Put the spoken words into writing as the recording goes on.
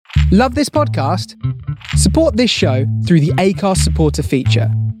Love this podcast? Support this show through the Acast supporter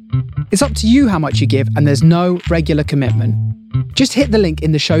feature. It's up to you how much you give, and there's no regular commitment. Just hit the link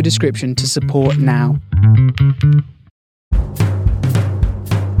in the show description to support now.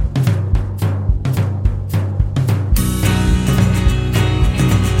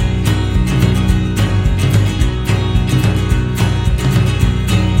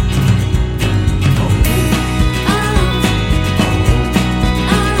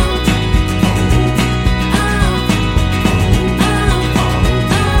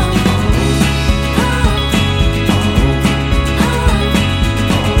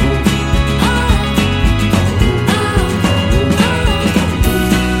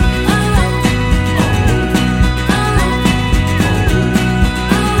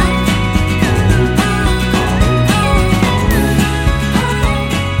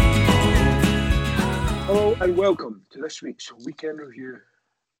 Welcome to this week's weekend review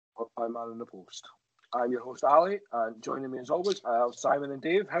by Man in the Post. I'm your host Ali, and joining me as always I have Simon and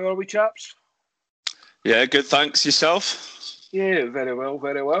Dave. How are we, chaps? Yeah, good. Thanks. Yourself? Yeah, very well,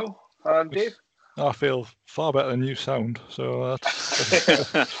 very well. And Dave? I feel far better than you sound, so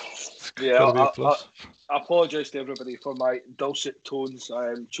that's yeah. gotta be a plus. I apologise to everybody for my dulcet tones.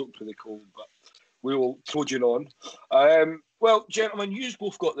 I am choked with a cold, but we will trudge on. Well, gentlemen, you've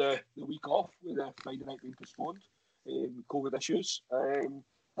both got the week off with the Friday night being postponed, COVID issues.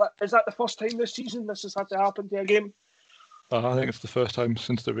 Is that the first time this season this has had to happen to a game? I think it's the first time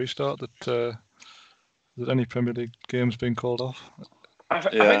since the restart that any Premier League game's been called off. I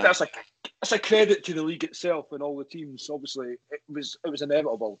think that's a credit to the league itself and all the teams. Obviously, it was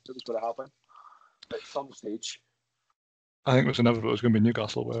inevitable it was going to happen at some stage. I think it was inevitable it was going to be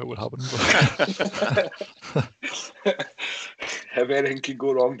Newcastle where it would happen. If anything can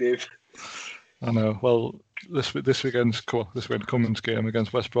go wrong, Dave. I know. Well, this weekend's Cummins game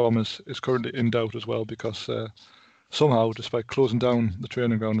against West Brom is currently in doubt as well because somehow, despite closing down the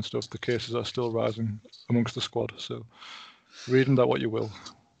training ground and stuff, the cases are still rising amongst the squad. So, read that what you will.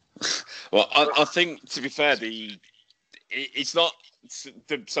 Well, I think, to be fair, it's not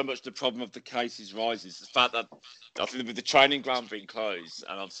so much the problem of the cases rises. The fact that I think with the training ground being closed,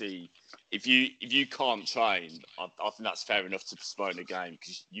 and obviously if you can't train, I think that's fair enough to postpone a game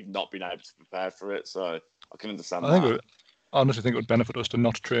because you've not been able to prepare for it. So I can understand that. I honestly think it would benefit us to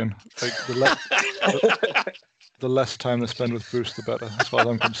not train. Like the less time they spend with Bruce, the better, as far as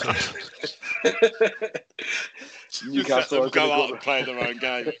I'm concerned. Newcastle go out and play their own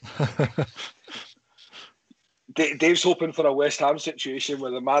game. Dave's hoping for a West Ham situation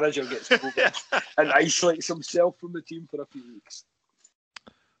where the manager gets COVID and isolates himself from the team for a few weeks.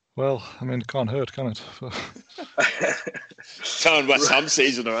 Well, I mean, it can't hurt, can it? Turned West Ham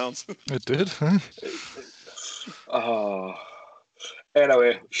season around. It did.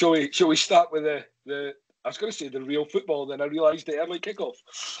 Anyway, shall we start with the I was going to say the real football, then I realised the early kickoff.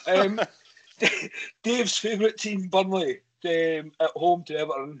 Dave's favourite team, Burnley, at home to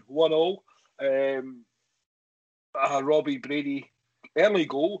Everton, 1-0. Robbie Brady early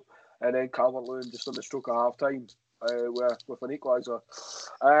goal, and then Calvert-Lewin just on the stroke of half time with an equaliser.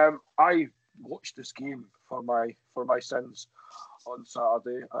 I watched this game for my sins on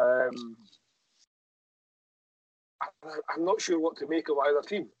Saturday. I'm not sure what to make of either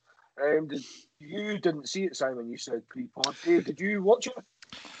team. You didn't see it, Simon. You said pre-pod. Dave, did you watch it?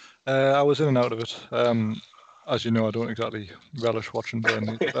 I was in and out of it. As you know, I don't exactly relish watching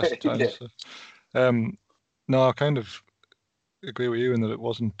Burnley the best of times. Yeah. So. No, I kind of agree with you in that it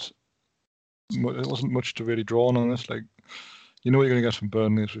wasn't much to really draw on this. Like, you know what you're going to get from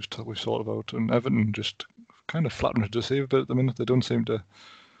Burnley, as we've thought about, and Everton just kind of flattened to deceive a bit at the minute. They don't seem to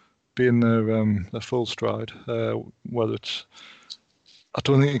be in their full stride. Whether it's, I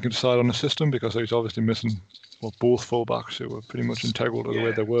don't think you can decide on the system because he's obviously missing both fullbacks who were pretty much integral to the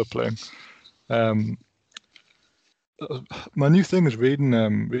way they were playing. My new thing is reading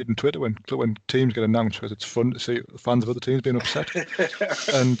Twitter when teams get announced because it's fun to see fans of other teams being upset.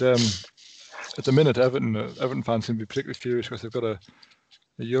 And at the minute, Everton fans seem to be particularly furious because they've got a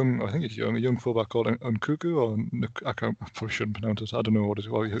young fullback called Nkuku, or I probably shouldn't pronounce it. I don't know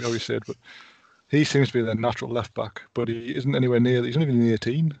how you say it, but he seems to be their natural left back, but he isn't anywhere near. He's not even near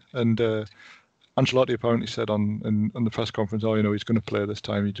 18. And Ancelotti apparently said on the press conference, he's going to play this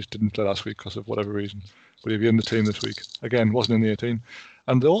time. He just didn't play last week because of whatever reason. But he'll be in the team this week. Again, wasn't in the 18.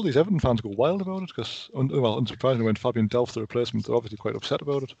 And all these Everton fans go wild about it because, unsurprisingly, when Fabian Delph, the replacement, they're obviously quite upset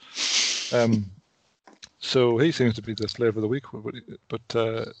about it. So he seems to be the flavour of the week. But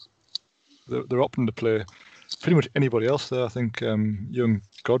they're opting to play pretty much anybody else there. I think young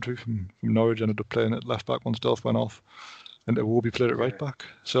Godfrey from Norwich ended up playing at left back once Delph went off. and Iwobi played at right back.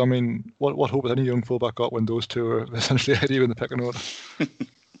 So I mean, what hope has any young fullback got when those two are essentially ahead of you in the pecking order?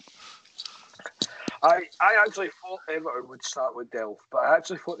 I actually thought Everton would start with Delph, but I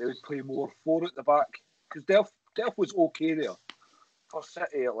actually thought they would play more 4 at the back because Delph was okay there for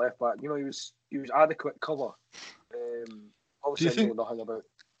City at left back. You know, he was adequate cover. Obviously, I know nothing about.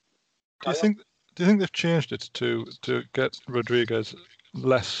 Do you think they've changed it to get Rodriguez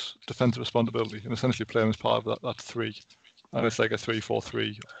less defensive responsibility and essentially play him as part of that 3, and it's like a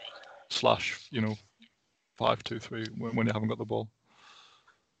 3-4-3 / 5-2-3 when you haven't got the ball?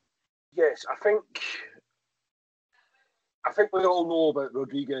 Yes, I think we all know about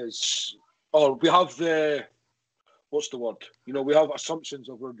Rodriguez, or we have what's the word? You know, we have assumptions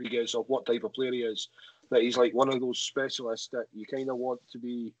of Rodriguez, of what type of player he is, that he's like one of those specialists that you kind of want to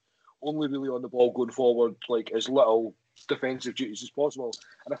be only really on the ball going forward, like as little defensive duties as possible.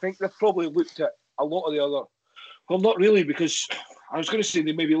 And I think they've probably looked at a lot of the other, well, not really, because I was going to say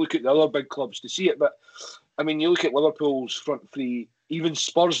they maybe look at the other big clubs to see it, but I mean, you look at Liverpool's front 3, even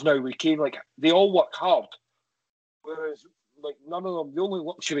Spurs now with Kane, like they all work hard, whereas like none of them. The only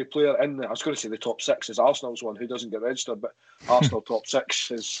luxury player in I was going to say the top 6 is Arsenal's one, who doesn't get registered, but Arsenal top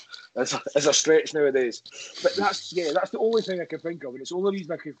 6 is a stretch nowadays. But that's the only thing I can think of, and it's the only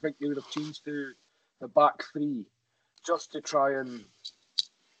reason I can think they would have changed to the back 3 just to try and,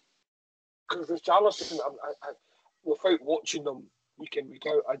 because Richarlison, without watching them week in week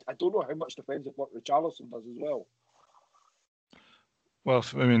out, I don't know how much defensive work Richarlison does as well. Well,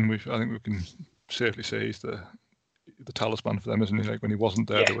 I mean, I think we can safely say he's the talisman for them, isn't he? Like when he wasn't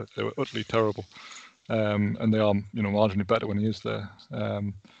there, they were utterly terrible, and they are, marginally better when he is there.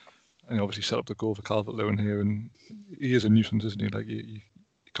 And he obviously set up the goal for Calvert-Lewin here, and he is a nuisance, isn't he? Like you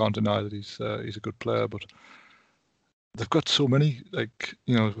can't deny that he's a good player, but they've got so many. Like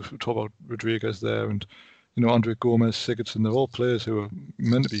we talk about Rodriguez there, and Andre Gomez, Sigurdsson. They're all players who are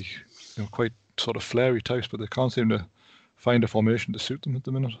meant to be quite sort of flary types, but they can't seem to find a formation to suit them at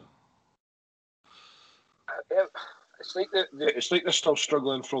the minute. It's like they're still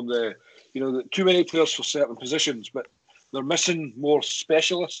struggling from the too many players for certain positions, but they're missing more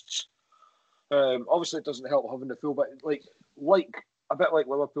specialists. Obviously, it doesn't help having the fullback. Like a bit like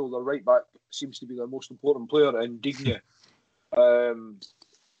Liverpool, their right back seems to be their most important player, and Digne.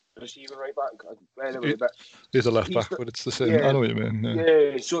 Is he even right back? Anyway, he's a left back, but it's the same. I know what you mean.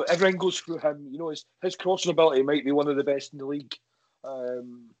 Yeah, so everything goes through him. His crossing ability might be one of the best in the league.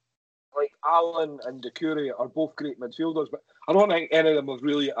 Like Allen and Doucouré are both great midfielders, but I don't think any of them are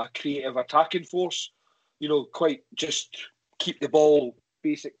really a creative attacking force. Quite just keep the ball,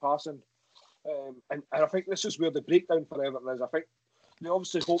 basic passing. And I think this is where the breakdown for Everton is. I think they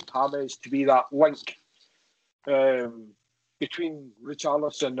obviously hoped James to be that link between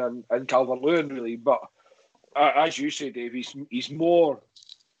Richarlison and Calvert-Lewin, really. But as you say, Dave, he's more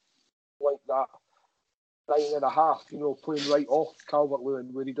like that 9.5, playing right off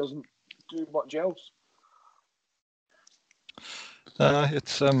Calvert-Lewin, where he doesn't do much else.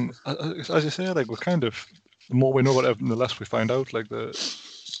 It's as you say, like we're kind of, the more we know about Everton, the less we find out. Like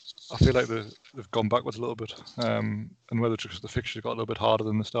I feel like they've gone backwards a little bit, and whether it's because the fixtures got a little bit harder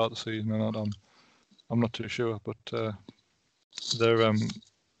than the start of the season or not, I'm not too sure. But they're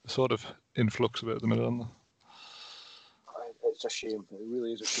sort of in flux a bit at the minute, aren't they? It's a shame. It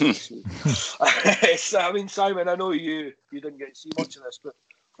really is a shame to see. I mean, Simon, I know you didn't get to see much of this, but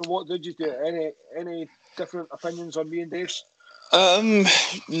from what did you do? Any different opinions on me and Dave's?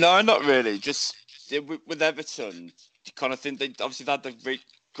 No, not really. Just with Everton, you kind of think they obviously had the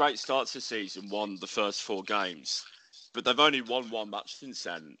great start to the season, won the first 4 games, but they've only won 1 match since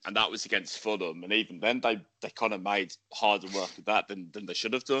then, and that was against Fulham. And even then, they kind of made harder work of that than they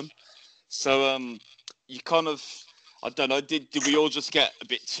should have done. So you kind of, I don't know, did we all just get a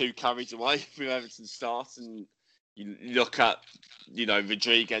bit too carried away with Everton's start? And you look at,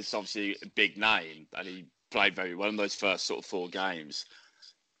 Rodriguez, obviously a big name, and he played very well in those first sort of 4 games.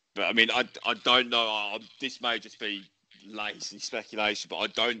 But I mean, I don't know. This may just be lazy speculation, but I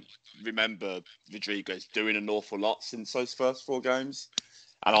don't remember Rodriguez doing an awful lot since those first 4 games.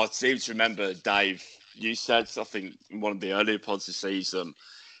 And I seem to remember, Dave, you said, I think in one of the earlier pods this season,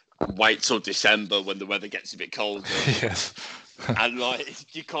 wait till December when the weather gets a bit colder. Yes. And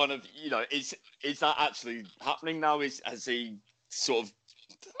you kind of, is that actually happening now? Has he sort of?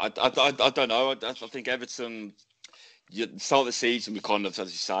 I don't know. I think Everton, start of the season, we kind of,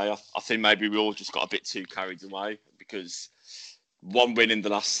 as you say, I think maybe we all just got a bit too carried away because 1 win in the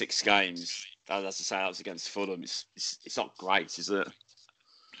last 6 games, as I say, that was against Fulham. It's not great, is it?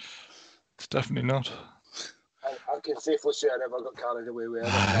 It's definitely not. I can safely say I never got carried away with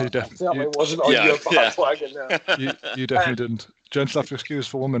it. You I certainly wasn't on your bandwagon there. You definitely didn't. Gents, have to excuse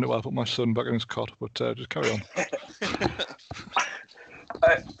for 1 minute while I put my son back in his cot, but just carry on.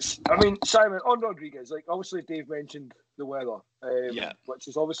 I mean, Simon, on Rodriguez, like obviously Dave mentioned the weather, which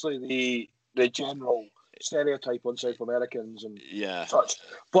is obviously the general stereotype on South Americans and such.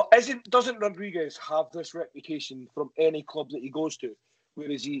 But doesn't Rodriguez have this reputation from any club that he goes to,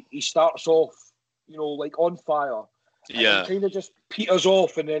 whereas he starts off, like on fire, and kind of just peters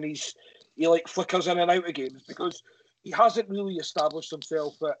off, and then he like flickers in and out of games because he hasn't really established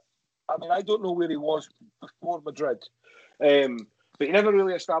himself. I don't know where he was before Madrid. But he never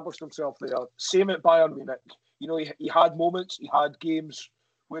really established himself there. Same at Bayern Munich. He had moments, he had games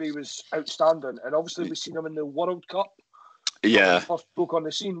where he was outstanding. And obviously we've seen him in the World Cup. Yeah. First broke on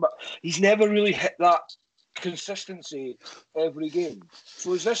the scene, but he's never really hit that consistency every game.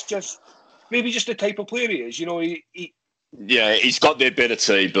 So is this just the type of player he is? He's got the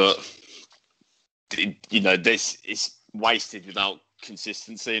ability, but this is wasted without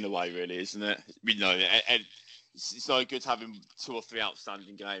consistency in a way, really, isn't it? And it's no good having 2 or 3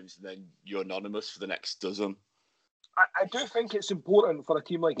 outstanding games and then you're anonymous for the next dozen. I do think it's important for a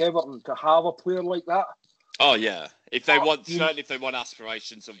team like Everton to have a player like that. Oh yeah, if they want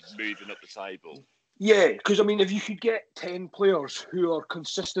aspirations of moving up the table. Yeah, because if you could get 10 players who are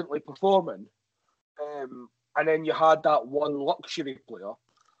consistently performing, and then you had that one luxury player,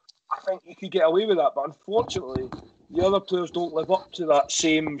 I think you could get away with that. But unfortunately, the other players don't live up to that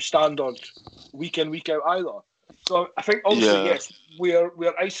same standard week in, week out either. So I think obviously, yes,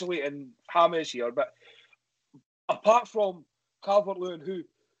 we're isolating James here, but apart from Calvert-Lewin, who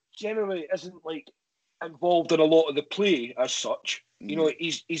generally isn't like involved in a lot of the play as such,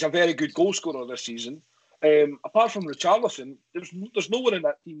 he's a very good goal scorer this season. Apart from Richarlison, there's no one in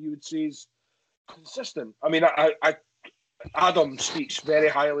that team you would say is consistent. Adam speaks very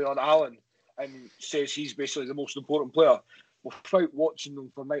highly on Allen and says he's basically the most important player. Without watching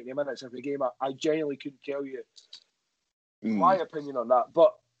them for 90 minutes every game, I genuinely couldn't tell you my opinion on that.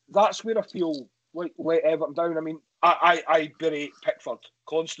 But that's where I feel like let Everton down. I berate Pickford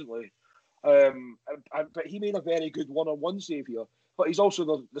constantly, but he made a very good one-on-one save here. But he's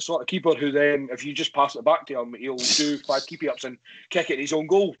also the sort of keeper who then, if you just pass it back to him, he'll do 5 keepy-ups and kick it his own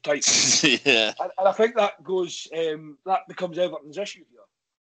goal type. Yeah. And I think that becomes Everton's issue here.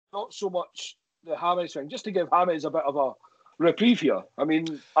 Not so much the James thing, just to give James a bit of a reprieve here. Am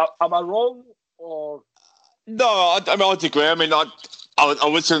I wrong or? No, I'd agree. I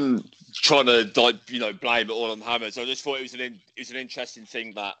wasn't trying to blame it all on James. I just thought it was an interesting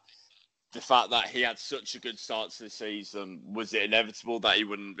thing that the fact that he had such a good start to the season, was it inevitable that he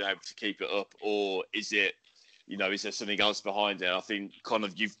wouldn't be able to keep it up, or is it, is there something else behind it? I think kind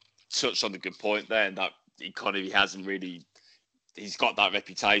of you've touched on a good point there, and that he hasn't really. He's got that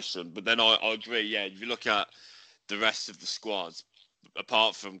reputation, but then I agree. Yeah, if you look at the rest of the squad,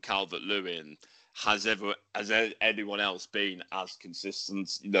 apart from Calvert-Lewin, has anyone else been as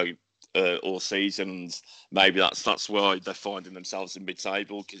consistent, all season? And maybe that's why they're finding themselves in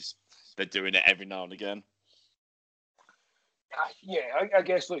mid-table, because they're doing it every now and again. Yeah, I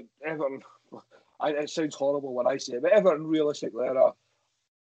guess like Everton. It sounds horrible when I say it, but Everton realistically are a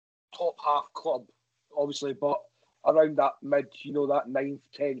top half club, obviously, but around that mid, that 9th,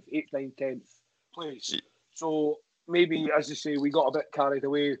 10th, 8th, 9th, 10th place. So maybe, as you say, we got a bit carried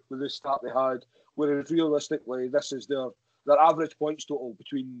away with the start they had, whereas realistically, this is their average points total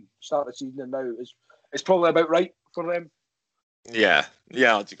between start of the season and now is probably about right for them. Yeah,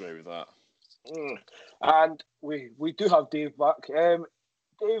 I'd agree with that. And we do have Dave back.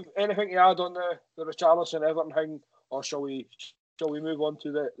 Dave, anything to add on the Richarlison Everton thing, or shall we move on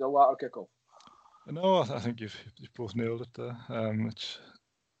to the latter kickoff? No, I think you've both nailed it there.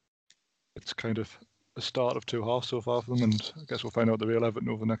 It's kind of a start of 2 halves so far for them, and I guess we'll find out the real Everton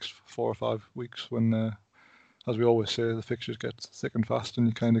over the next 4 or 5 weeks when, as we always say, the fixtures get thick and fast, and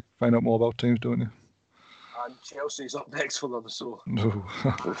you kind of find out more about teams, don't you? And Chelsea's up next for them, so. No.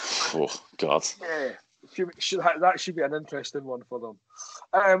 Oh God. Yeah, that should be an interesting one for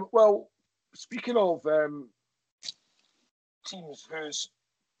them. Well, speaking of teams whose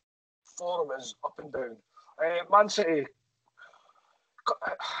form is up and down, Man City.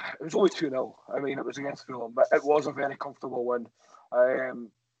 It was only 2-0. It was against Fulham, but it was a very comfortable win.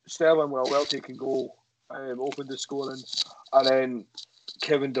 Sterling with a well-taken goal opened the scoring, and then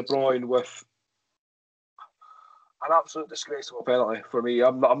Kevin De Bruyne with an absolute disgraceful penalty for me.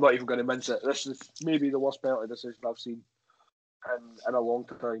 I'm not even going to mince it. This is maybe the worst penalty decision I've seen in a long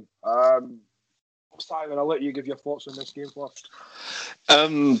time. Simon, I'll let you give your thoughts on this game first.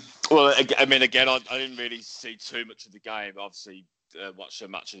 Well, I mean, again, I didn't really see too much of the game. Obviously, watched a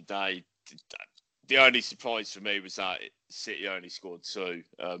match of the day. The only surprise for me was that City only scored 2.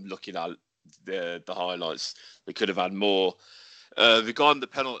 Looking at the highlights, they could have had more. Regarding the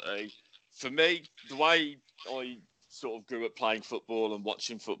penalty, for me, the way I sort of grew up playing football and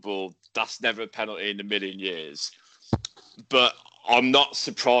watching football, that's never a penalty in a million years. But I'm not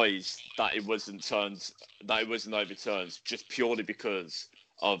surprised that it wasn't overturned, just purely because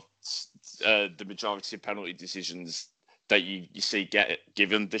of the majority of penalty decisions that you see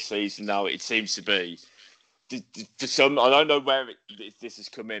given this season. Now it seems to be, for some, I don't know where this has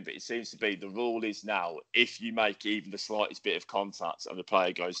come in, but it seems to be the rule is now if you make even the slightest bit of contact and the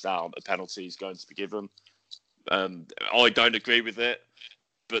player goes down, a penalty is going to be given. I don't agree with it,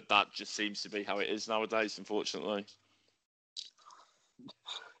 but that just seems to be how it is nowadays, unfortunately.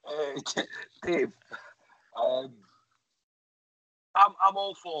 Dave, I'm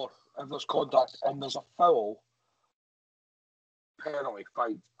all for if there's contact and there's a foul, penalty,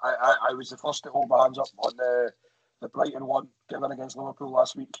 fine. I was the first to hold my hands up on the Brighton one given against Liverpool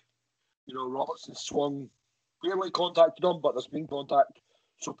last week. You know, Roberts has swung, barely contacted him, but there's been contact,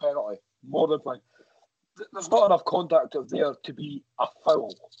 so penalty, more than fine. There's not enough contact out there to be a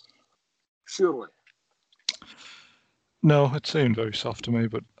foul, surely. No, it seemed very soft to me,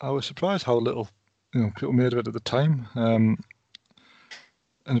 but I was surprised how little people made of it at the time. And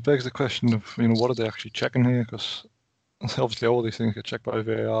it begs the question of what are they actually checking here? Because obviously all these things get checked by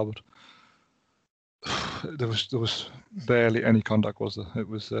VAR, but there was barely any contact, was there? It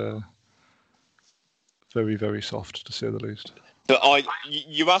was very, very soft, to say the least. But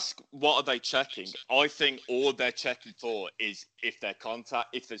you ask, what are they checking? I think all they're checking for is if there's contact.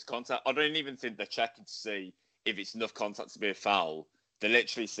 I don't even think they're checking to see if it's enough contact to be a foul. They're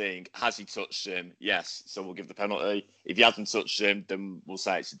literally saying, has he touched him? Yes, so we'll give the penalty. If he hasn't touched him, then we'll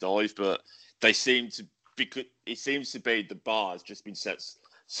say it's a dive. But it seems to be the bar has just been set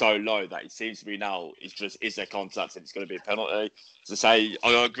so low that it seems to be now it's just, is there contact and it's going to be a penalty. So say,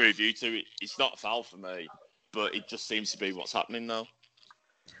 I agree with you two, it's not a foul for me, but it just seems to be what's happening now.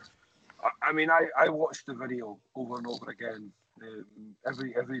 I mean, I watched the video over and over again.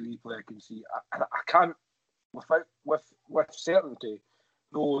 Every replay I can see. I can't, with certainty,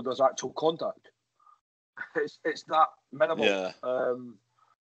 know there's actual contact. It's that minimal. Yeah.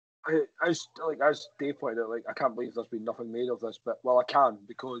 As Dave pointed out, I can't believe there's been nothing made of this, but I can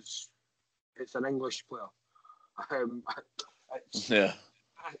because it's an English player. Yeah.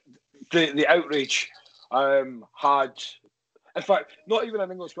 The outrage had, in fact, not even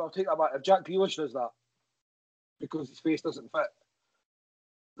an English player. I'll take that back. If Jack Grealish does that because his face doesn't fit,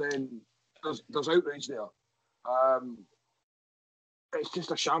 then there's outrage there. It's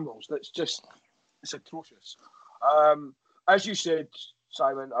just a shambles. It's atrocious. As you said,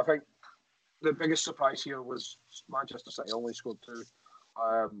 Simon, I think the biggest surprise here was Manchester City only scored 2.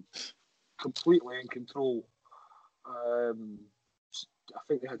 Completely in control. I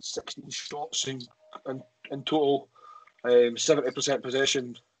think they had 16 shots in total, 70%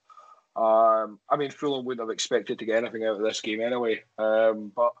 possession. I mean, Fulham wouldn't have expected to get anything out of this game anyway.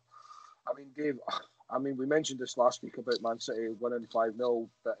 But, I mean, Dave, we mentioned this last week about Man City winning 5-0,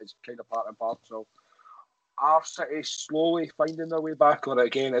 that it's kind of part and parcel. Are City slowly finding their way back, or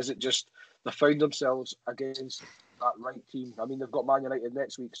again, is it just they found themselves against that right team? I mean, they've got Man United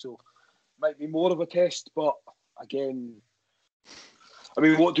next week, so it might be more of a test, but again, I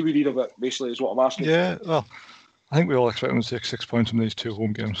mean, what do we need of it, basically, is what I'm asking. Yeah, well, I think we all expect them to take 6 points from these 2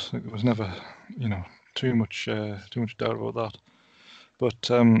 home games. There was never, too much doubt about that. But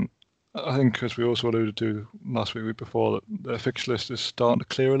I think, as we also alluded to last week before, that their fixture list is starting to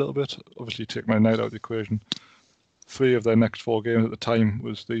clear a little bit. Obviously, take Man United out of the equation. 3 of their next 4 games at the time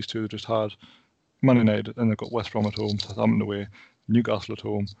was these 2 that just had Man United, and they've got West Brom at home, Southampton away, Newcastle at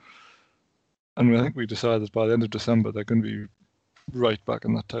home. And I think we decided by the end of December they're going to be right back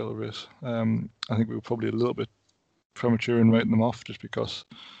in that title race. I think we were probably a little bit premature in writing them off just because,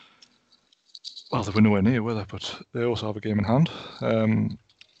 well, they were nowhere near, were they? But they also have a game in hand.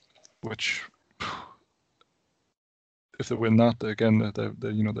 Which, if they win that, again,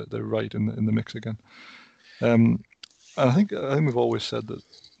 they're right in the mix again. And I think we've always said that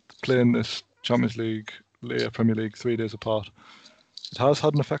playing this Champions League, Premier League 3 days apart, it has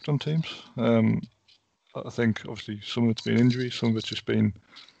had an effect on teams. I think obviously some of it's been injuries, some of it's just been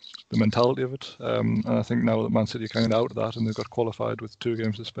the mentality of it. And I think now that Man City are kind of out of that and they've got qualified with 2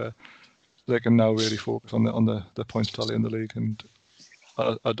 games to spare, they can now really focus on the points tally in the league. And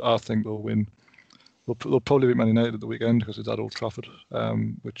I think they'll win. They'll probably beat Man United at the weekend because it's at Old Trafford,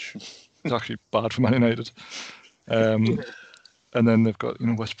 which is actually bad for Man United. And then they've got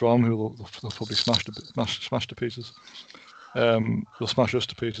West Brom, who they'll probably smash to pieces. They'll smash us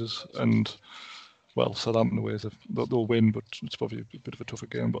to pieces, and well, Southampton away they'll win, but it's probably a bit of a tougher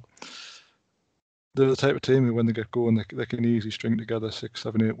game. But they're the type of team who, when they get going, they can easily string together 6,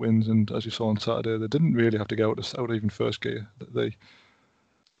 7, 8 wins. And as you saw on Saturday, they didn't really have to get out even first gear.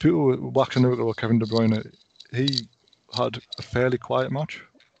 People were waxing lyrical about Kevin De Bruyne. He had a fairly quiet match.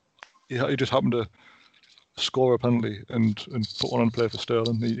 He just happened to score a penalty and put one on play for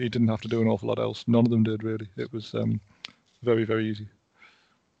Sterling. He didn't have to do an awful lot else. None of them did, really. It was very, very easy.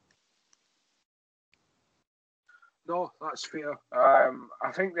 No, that's fair.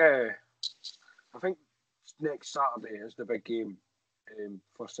 I think next Saturday is the big game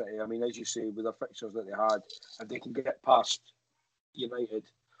for City. I mean, as you say, with the fixtures that they had, if they can get past United,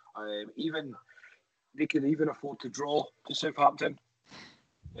 they can even afford to draw to Southampton,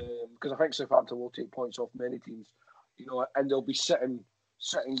 because I think Southampton will take points off many teams, and they'll be sitting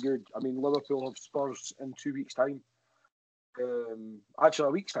good. I mean, Liverpool have Spurs in 2 weeks' time. Actually,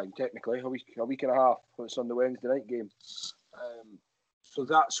 a week's time, technically, a week and a half. It's on the Wednesday night game. So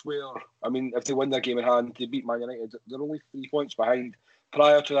that's where, I mean, if they win their game in hand, they beat Man United. They're only 3 points behind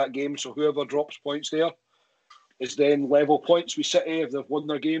prior to that game. So whoever drops points there is then level points with City if they've won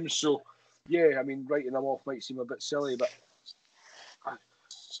their games. So, yeah, I mean, writing them off might seem a bit silly, but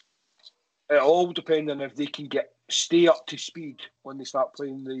it all depends on if they can stay up to speed when they start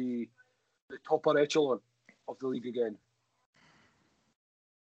playing the topper echelon of the league again.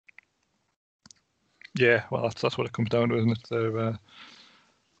 Yeah, well, that's what it comes down to, isn't it?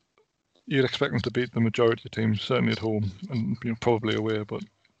 You'd expect them to beat the majority of teams, certainly at home, and probably away. But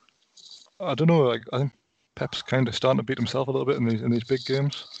I don't know. I think Pep's kind of starting to beat himself a little bit in these big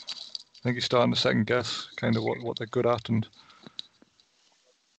games. I think he's starting to second guess kind of what they're good at, and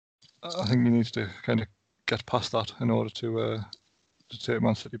I think he needs to kind of get past that in order to take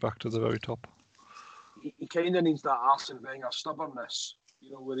Man City back to the very top. He kind of needs that Arsene Wenger stubbornness,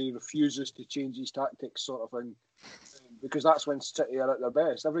 where he refuses to change his tactics, sort of thing. Because that's when City are at their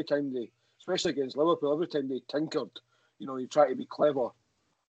best. Every time they, especially against Liverpool, every time they tinkered, you try to be clever.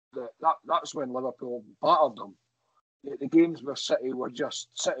 That's when Liverpool battered them. The games where City were just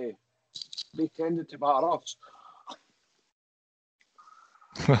City, they tended to batter us.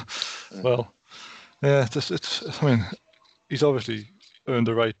 Well, yeah, I mean, he's obviously earned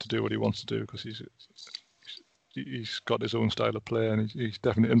the right to do what he wants to do because he's got his own style of play, and he's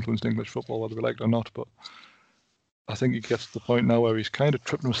definitely influenced English football, whether we like it or not. But I think he gets to the point now where he's kind of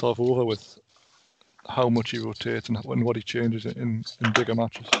tripping himself over with how much he rotates and what he changes in bigger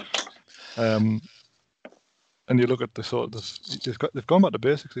matches. And you look at they've gone back to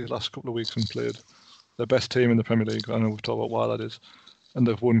basics these last couple of weeks and played their best team in the Premier League. I know we've talked about why that is, and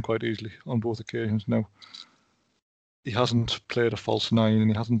they've won quite easily on both occasions. Now, he hasn't played a false nine, and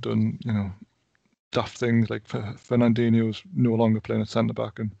he hasn't done daft things like Fernandinho's no longer playing at centre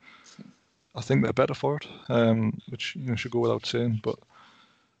back, and I think they're better for it, which should go without saying. But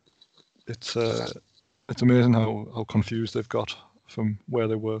it's amazing how confused they've got from where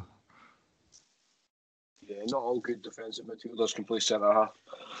they were. Yeah, not all good defensive midfielders can play centre half.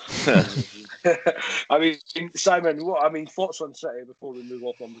 I mean, Simon, thoughts on City before we move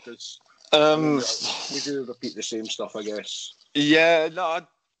off them, because we do repeat the same stuff, I guess. Yeah, no, I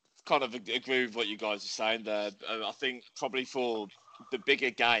kind of agree with what you guys are saying there. I think probably for the bigger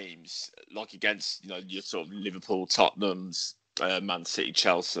games, like against your sort of Liverpool, Tottenham's, Man City,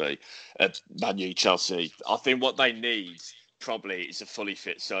 Chelsea, Man U, Chelsea, I think what they need probably is a fully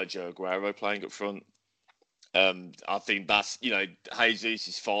fit Sergio Aguero playing up front. I think that's Jesus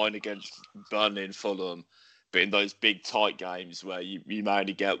is fine against Burnley and Fulham, but in those big tight games where you may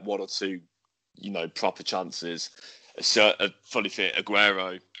only get one or two proper chances, a fully fit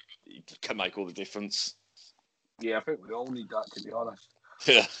Aguero can make all the difference. Yeah, I think we all need that, to be honest.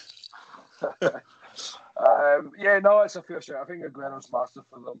 Yeah. It's a fair shot. I think Aguero's massive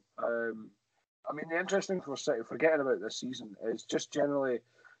for them. The interesting for City, forgetting about this season, is just generally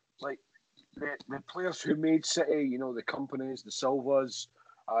like the players who made City, the companies, the Silvas,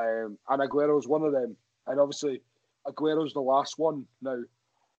 and Aguero's one of them. And obviously, Aguero's the last one now.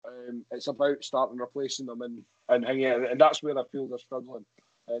 It's about starting replacing them and hanging out. And that's where I feel they're struggling.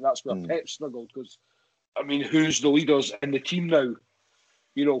 And that's where Pep struggled, because, who's the leaders in the team now?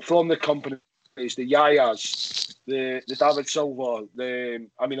 From the companies, the Yayas, the David Silva,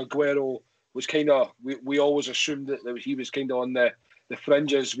 Aguero was kind of, we always assumed that he was kind of on the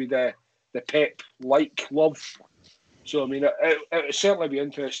fringes with the Pep-like love. So, it would certainly be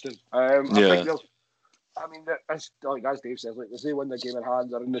interesting. I think as Dave says, as they win the game in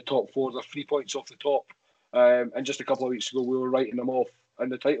hand, they're in the top four, they're 3 points off the top. And just a couple of weeks ago, we were writing them off in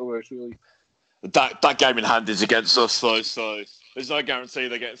the title race, really. That game in hand is against us, though, so there's no guarantee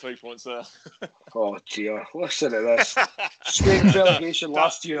they get 3 points there. Oh, dear. Listen to this. Straight relegation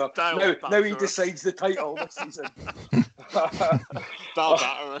last year. Now he decides the title this season. That'll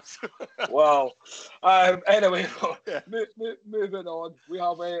batter us. Well, anyway, moving on. We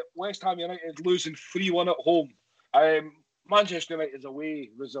have West Ham United losing 3-1 at home. Manchester United's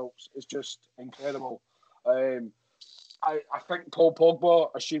away results is just incredible. I think Paul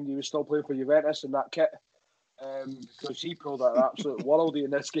Pogba assumed he was still playing for Juventus in that kit because he pulled out an absolute worldie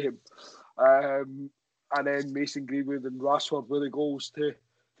in this game. And then Mason Greenwood and Rashford were the goals to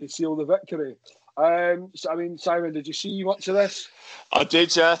seal the victory. So, I mean, Simon, did you see much of this? I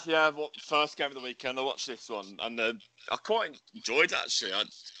did, yeah. First game of the weekend, I watched this one, and I quite enjoyed it, actually.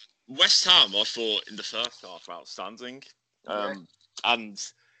 West Ham, I thought, in the first half, were outstanding. And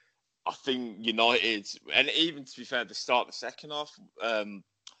I think United, and even to be fair, the start of the second half,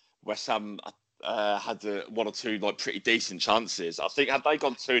 West Ham had one or two pretty decent chances. I think had they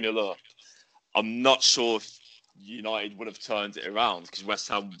gone 2-0 up, I'm not sure if United would have turned it around because West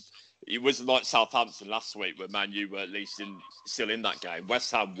Ham, it wasn't like Southampton last week where Man U were at least still in that game.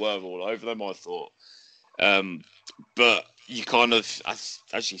 West Ham were all over them, I thought. But you kind of,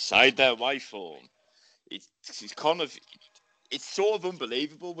 as you say, their away form, it's kind of, it's sort of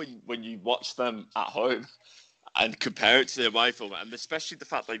unbelievable when you watch them at home and compare it to their away form, and especially the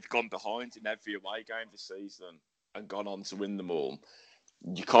fact they've gone behind in every away game this season and gone on to win them all.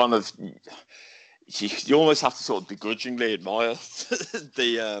 You kind of, you almost have to sort of begrudgingly admire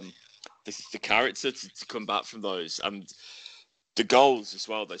the character to come back from those, and the goals as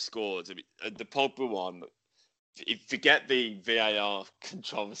well they scored. I mean, the Pogba one, forget the VAR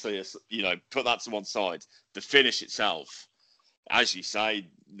controversy, put that to one side. The finish itself, as you say,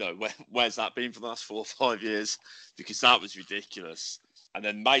 where's that been for the last 4 or 5 years? Because that was ridiculous. And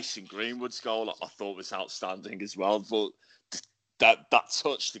then Mason Greenwood's goal, I thought was outstanding as well. But that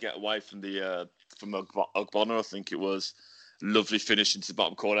touch to get away from from Ogbonna, I think it was, lovely finish into the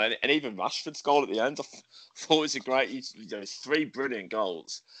bottom corner, and even Rashford's goal at the end, I thought it was a great. It's 3 brilliant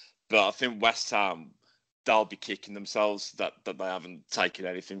goals, but I think West Ham, they'll be kicking themselves that they haven't taken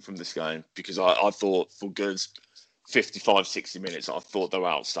anything from this game, because I thought for good 55, 60 minutes, I thought they were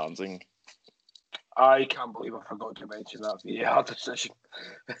outstanding. I can't believe I forgot to mention that VAR decision.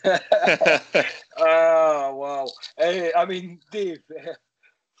 Oh, wow. I mean, Dave,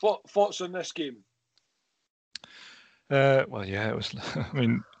 thoughts on this game? Well, yeah, it was. I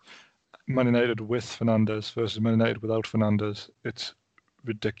mean, Man United with Fernandes versus Man United without Fernandes, it's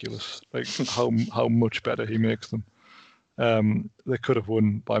ridiculous. Like how much better he makes them. They could have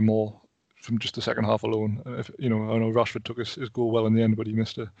won by more from just the second half alone. I know Rashford took his goal well in the end, but he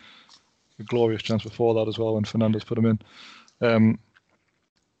missed a glorious chance before that as well when Fernandes put him in. I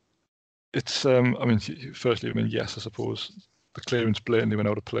mean, firstly, yes, I suppose the clearance blatantly went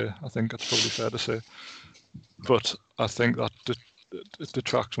out of play. I think that's probably fair to say. But I think that it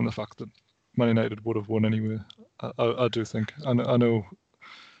detracts from the fact that Man United would have won anyway. I do think. I know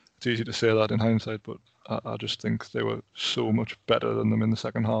it's easy to say that in hindsight, but I just think they were so much better than them in the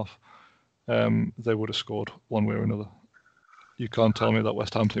second half. They would have scored one way or another. You can't tell me that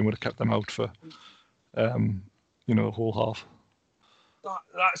West Ham team would have kept them out for, the whole half.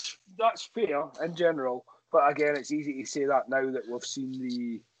 That's fair in general, but again, it's easy to say that now that we've seen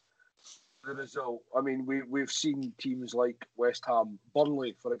the result. I mean, we've seen teams like West Ham,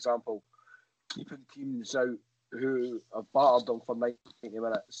 Burnley, for example, keeping teams out who have battered them for 90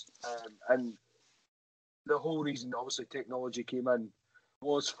 minutes. And the whole reason, obviously, technology came in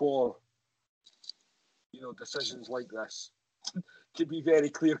was for, decisions like this to be very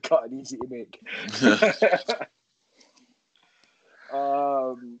clear-cut and easy to make.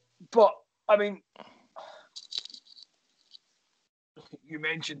 But, I mean, you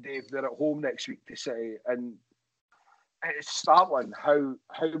mentioned, Dave, they're at home next week to City, and it's startling how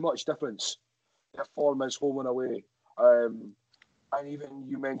much difference their form is home and away. And even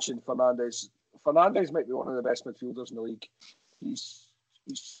you mentioned Fernandes. Fernandes might be one of the best midfielders in the league.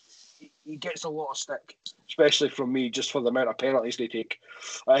 He gets a lot of stick, especially from me, just for the amount of penalties they take.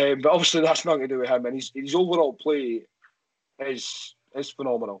 But obviously that's nothing to do with him, and his overall play is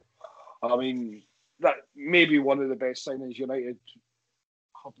phenomenal. I mean, that may be one of the best signings United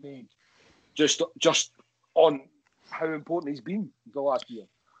have made, just on how important he's been the last year.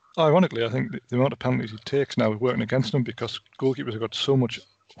 Ironically, I think the amount of penalties he takes now is working against him, because goalkeepers have got so much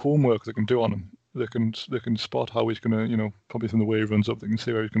homework they can do on him. They can spot how he's going to, probably from the way he runs up, they can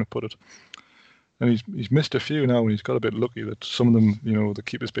see where he's going to put it. and he's missed a few now, and he's got a bit lucky that some of them, the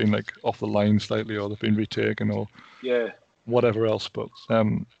keeper's been like off the line slightly, or they've been retaken, or whatever else. But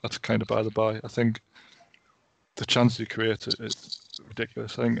that's kind of by the by. I think the chances he creates is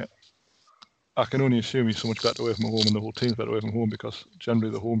ridiculous. I think I can only assume he's so much better away from home, and the whole team's better away from home, because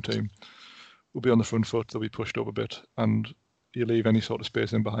generally the home team will be on the front foot, they'll be pushed up a bit, and you leave any sort of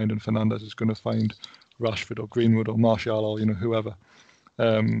space in behind, and Fernandes is going to find Rashford or Greenwood or Martial or whoever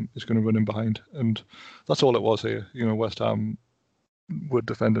is going to run in behind, and that's all it was here. West Ham were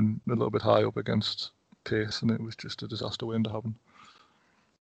defending a little bit high up against pace, and it was just a disaster waiting to happen.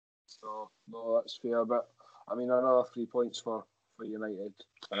 No, that's fair, but I mean, another 3 points for United,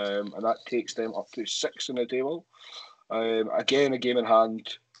 and that takes them up to 6 in the table. Again, a game in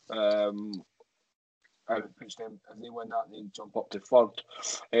hand, and it puts them, if they win that, they jump up to 3rd.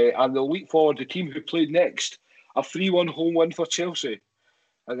 And the week forward, the team who played next, a 3-1 home win for Chelsea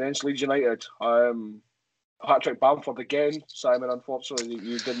against Leeds United. Patrick Bamford again, Simon, unfortunately,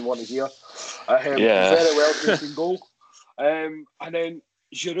 you didn't want to hear. Very well taken goal. And then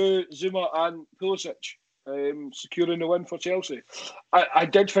Giroud, Zuma and Pulisic securing the win for Chelsea. I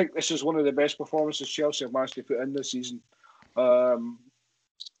did think this is one of the best performances Chelsea have managed to put in this season.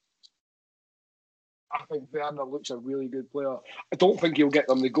 I think Werner looks a really good player. I don't think he'll get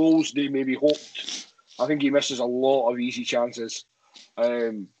them the goals they maybe hoped. I think he misses a lot of easy chances.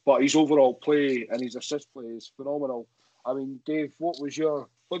 But his overall play and his assist play is phenomenal. I mean, Dave, what did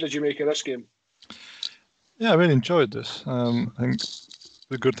you make of this game? Yeah, I really enjoyed this. I think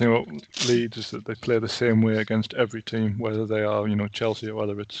the good thing about Leeds is that they play the same way against every team, whether they are, Chelsea or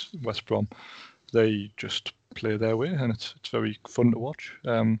whether it's West Brom. They just play their way, and it's very fun to watch.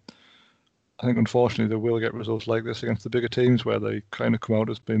 I think, unfortunately, they will get results like this against the bigger teams, where they kind of come out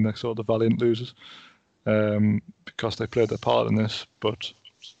as being the sort of the valiant losers, because they played their part in this. But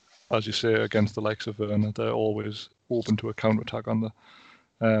as you say, against the likes of Werner, they're always open to a counter-attack on the.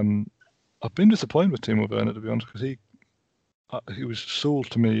 I've been disappointed with Timo Werner, to be honest, because he was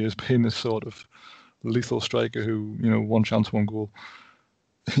sold to me as being this sort of lethal striker who, one chance, one goal.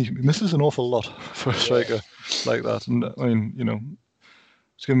 He misses an awful lot for a striker like that. And I mean,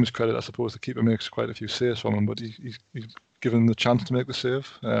 to give him his credit, I suppose the keeper makes quite a few saves from him, but he's given the chance to make the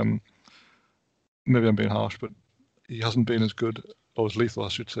save. Maybe I'm being harsh, but he hasn't been as good, or as lethal, I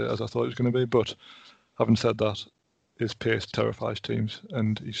should say, as I thought he was going to be. But having said that, his pace terrifies teams,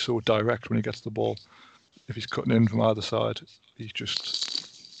 and he's so direct when he gets the ball. If he's cutting in from either side, he's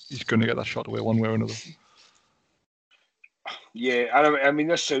going to get that shot away one way or another. Yeah, I mean,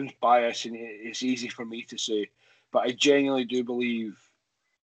 this sounds biased, and it's easy for me to say, but I genuinely do believe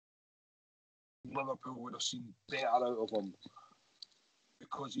Liverpool would have seen better out of him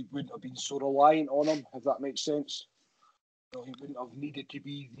because he wouldn't have been so reliant on him, if that makes sense. He wouldn't have needed to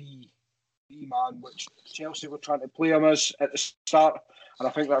be the man, which Chelsea were trying to play him as at the start, and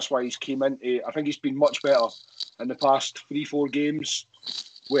I think that's why he's came into. I think he's been much better in the past 3-4 games.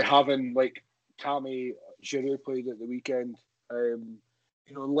 We're having like Tammy Giroud played at the weekend.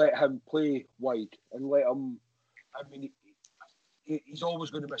 Let him play wide and let him. I mean, he's always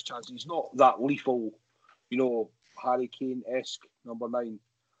going to miss chances. He's not that lethal, Harry Kane-esque number 9.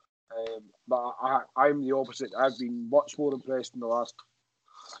 But I'm the opposite. I've been much more impressed in the last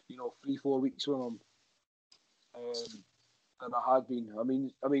 3-4 weeks with him than I had been. I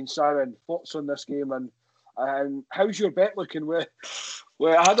mean, Simon, thoughts on this game, and how's your bet looking?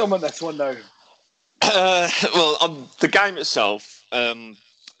 We're Adam on this one now. Well, on the game itself,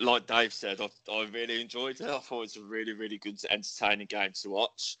 like Dave said, I really enjoyed it. I thought it was a really, really good, entertaining game to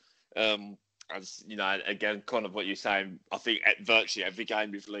watch. As again, kind of what you're saying, I think virtually every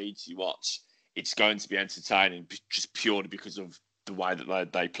game with Leeds you watch, it's going to be entertaining just purely because of the way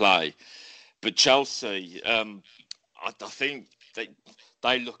that they play. But Chelsea, I think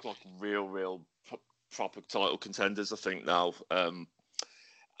they look like real proper title contenders, I think, now.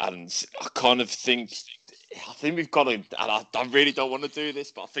 And I kind of think we've got to, and I really don't want to do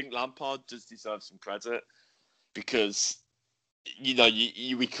this, but I think Lampard does deserve some credit because,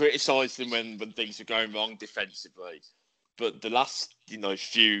 we criticise them when things are going wrong defensively. But the last,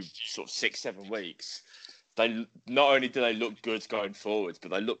 few sort of 6-7 weeks, they not only do they look good going forward, but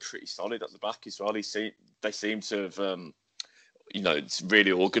they look pretty solid at the back as well. They seem to have, it's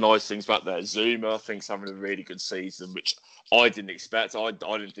really organised things back there. Zuma, I think, is having a really good season, which I didn't expect. I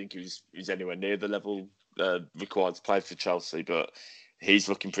didn't think he was anywhere near the level required to play for Chelsea, but he's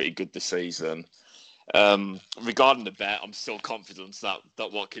looking pretty good this season. Regarding the bet, I'm still confident that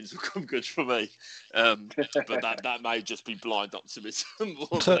Watkins will come good for me. But that may just be blind optimism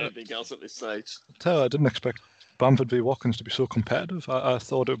more than anything else at this stage. I didn't expect Bamford v Watkins to be so competitive. I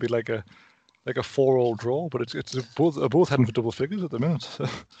thought it would be like a like a 4-4 draw, but it's both heading for double figures at the minute. So.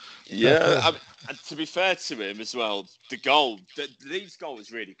 Yeah, and to be fair to him as well, the Leeds goal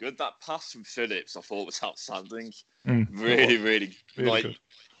was really good. That pass from Phillips, I thought was outstanding. Really like. Good.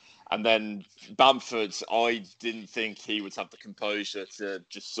 And then Bamford, I didn't think he would have the composure to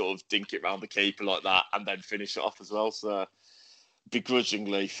just sort of dink it round the keeper like that and then finish it off as well. So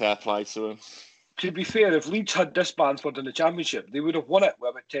begrudgingly, fair play to him. To be fair, if Leeds had this Bamford in the Championship, they would have won it with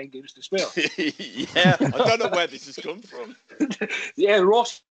about 10 games to spare. Yeah, I don't know where this has come from. Yeah,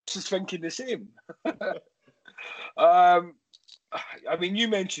 Ross is thinking the same. I mean, you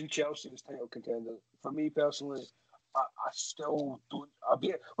mentioned Chelsea as title contender. For me personally, I still don't.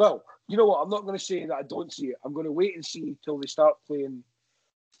 Well, you know what? I'm not going to say that I don't see it. I'm going to wait and see till they start playing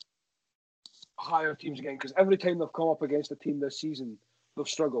higher teams again, because every time they've come up against a team this season, they've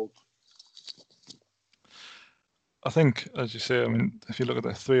struggled. I think, as you say, I mean, if you look at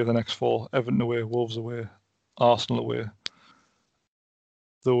the 3 of the next 4, Everton away, Wolves away, Arsenal away,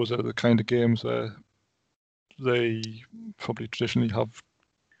 those are the kind of games where they probably traditionally have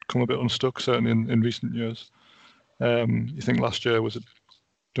come a bit unstuck, certainly in recent years. You think last year was it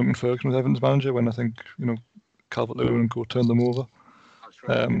Duncan Ferguson was Everton's manager when I think Calvert-Lewin and Co turned them over. That's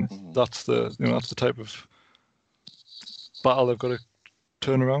right. That's the type of battle they've got to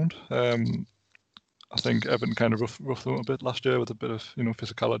turn around. I think Everton kind of roughed them a bit last year with a bit of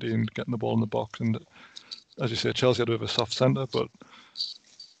physicality and getting the ball in the box. And as you say, Chelsea had a bit of a soft centre, but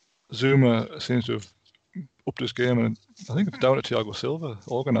Zuma seems to have upped his game, and I think it's down to Thiago Silva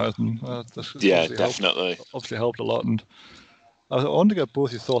organising. Definitely. Obviously helped a lot. And I wanted to get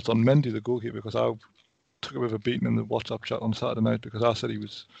both your thoughts on Mendy, the goalkeeper, because I took a bit of a beating in the WhatsApp chat on Saturday night because I said he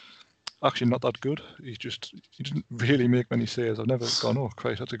was actually not that good. He didn't really make many saves. I've never gone, oh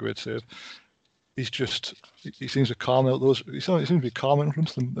Christ, that's a great save. He seems to calm out those. He seems to be calmer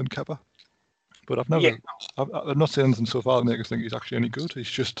influence than Kepa. But I've not seen anything so far that makes us think he's actually any good. He's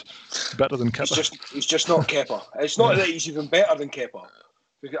just better than Kepa. He's just not Kepa. It's not that he's even better than Kepa.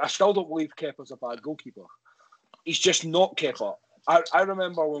 Because I still don't believe Kepa's a bad goalkeeper. He's just not Kepa. I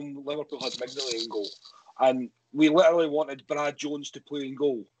remember when Liverpool had McNeely in goal, and we literally wanted Brad Jones to play in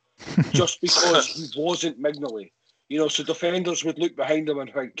goal just because he wasn't McNeely. So defenders would look behind him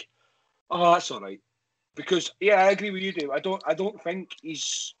and think, oh, that's all right. Because I agree with you, Dave. I don't think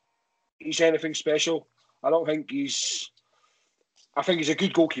he's anything special. I think he's a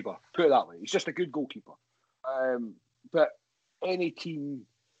good goalkeeper. Put it that way. He's just a good goalkeeper. But any team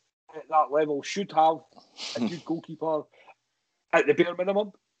at that level should have a good goalkeeper at the bare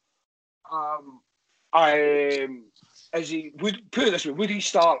minimum. Would put it this way: would he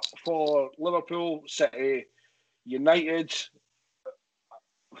start for Liverpool, City, United?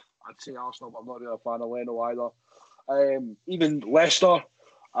 I'd say Arsenal, but I'm not really a fan of Leno either. Even Leicester,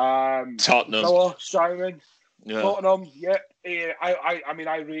 Tottenham, Villa, Simon, Tottenham. Yeah,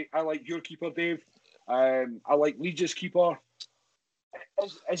 I like your keeper, Dave. I like Leeds' keeper.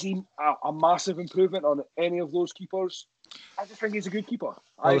 Is he a massive improvement on any of those keepers? I just think he's a good keeper.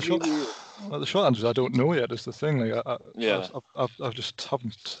 The short answer is I don't know yet. Is the thing. Like, I just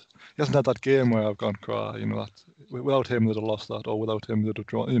haven't. He hasn't had that game where I've gone, that without him they'd have lost that, or without him they'd have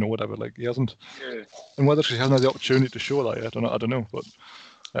drawn. Whatever. Like he hasn't. Yeah. And whether he hasn't had the opportunity to show that yet, I don't know. But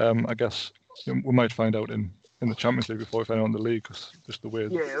I guess we might find out in the Champions League before we find out in the league, because just the way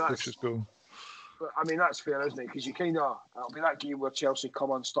the fixtures go. But I mean, that's fair, isn't it? Because you it'll be that game where Chelsea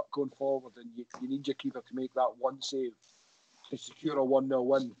come unstuck going forward, and you need your keeper to make that one save to secure a 1-0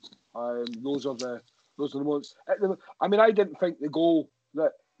 win. Those are the moments. I mean, I didn't think the goal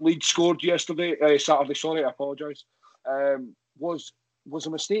that Leeds scored Saturday, I apologise, was a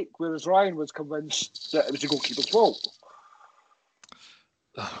mistake, whereas Ryan was convinced that it was the goalkeeper's fault.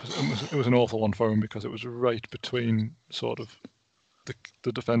 It was an awful one for him because it was right between sort of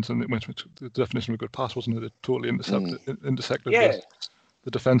the defence and the definition of a good pass, wasn't it? It totally intersected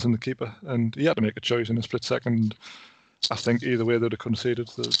the defence and the keeper, and he had to make a choice in a split second. I think either way they'd have conceded.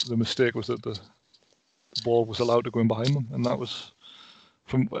 The mistake was that the ball was allowed to go in behind them, and that was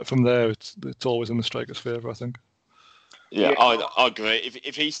from there. It's always in the striker's favour, I think. Yeah, I agree.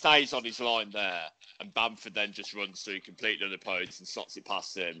 If he stays on his line there and Bamford then just runs through completely unopposed and slots it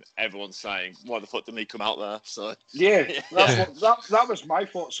past him, everyone's saying, why the fuck didn't he come out there? So that was my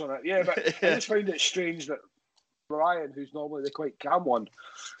thoughts on it. Yeah, but I just find it strange that Ryan, who's normally the quite calm one,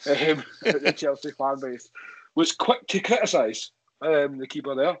 the Chelsea fan base, was quick to criticise the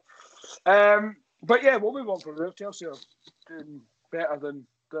keeper there. But yeah, we'll move on from there. Chelsea are doing better than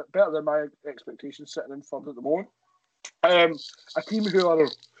my expectations sitting in front at the moment. A team who are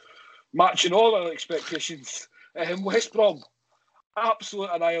matching all our expectations. West Brom,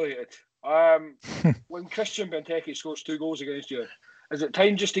 absolutely annihilated. When Christian Benteke scores 2 goals against you, is it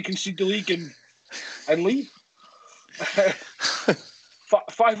time just to concede the league and leave?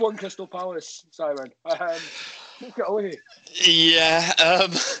 5-1 Crystal Palace, Simon. Take it away. Yeah.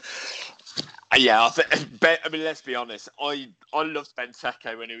 Yeah, I mean, let's be honest. I loved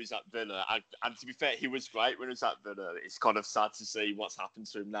Benteke when he was at Villa, and to be fair, he was great when he was at Villa. It's kind of sad to see what's happened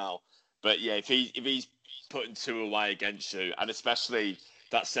to him now. But yeah, if he's putting 2 away against you, and especially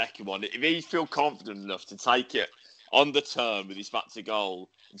that second one, if he feel confident enough to take it on the turn with his back to goal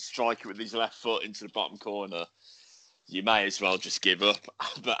and strike it with his left foot into the bottom corner, you may as well just give up.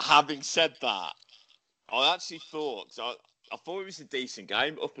 But having said that, I actually thought, I thought it was a decent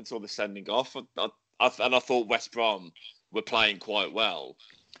game up until the sending off. And I thought West Brom were playing quite well.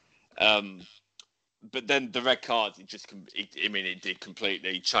 But then the red card, it did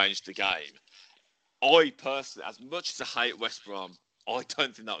completely change the game. I personally, as much as I hate West Brom, I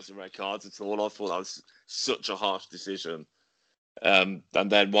don't think that was a red card at all. I thought that was such a harsh decision. And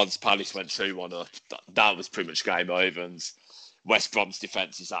then once Palace went 2-1 up, that was pretty much game over. And West Brom's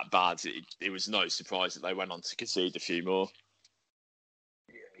defence is that bad. It was no surprise that they went on to concede a few more.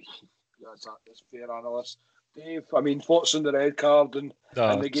 Yeah, that's fair analysis. Dave, I mean, thoughts on the red card and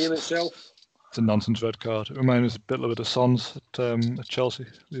the game itself? It's a nonsense red card. It reminds me a bit of the Sons at Chelsea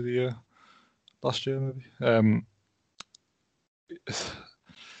the year, last year maybe.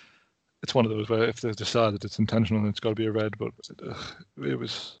 It's one of those where if they decide that it's intentional, it's got to be a red. But it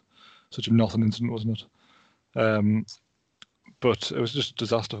was such a nothing incident, wasn't it? But it was just a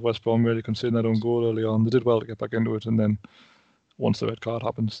disaster for West Brom, really, conceding that own goal early on. They did well to get back into it, and then once the red card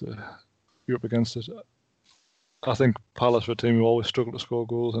happens, you're up against it. I think Palace are a team who always struggle to score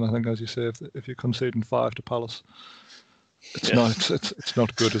goals, and I think, as you say, if you're conceding 5 to Palace, it's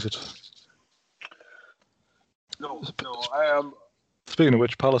not good, is it? No. Speaking of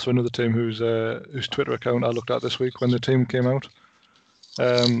which, Palace were another team whose Twitter account I looked at this week when the team came out.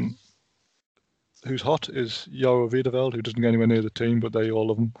 Who's hot is Jaro Wiedeveld, who doesn't get anywhere near the team, but they all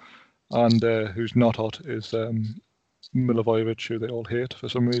love him. And who's not hot is Milivojevic, who they all hate for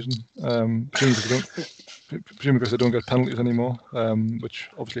some reason. Presumably because they don't get penalties anymore, which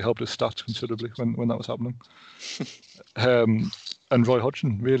obviously helped his stats considerably when that was happening. And Roy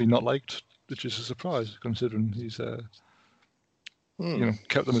Hodgson really not liked, which is a surprise considering he's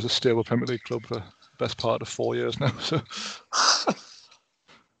kept them as a stable Premier League club for the best part of 4 years now. So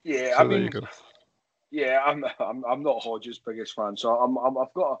yeah, so there you go. Yeah, I'm not Hodges' biggest fan, so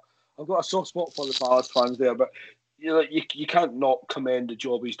I've got a soft spot for the Palace fans there, but you can't not commend the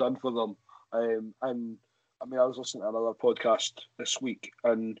job he's done for them. And I mean, I was listening to another podcast this week,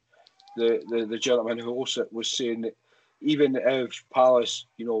 and the gentleman who hosts it was saying that even if Palace,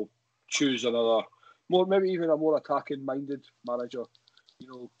 choose another, maybe even a more attacking-minded manager,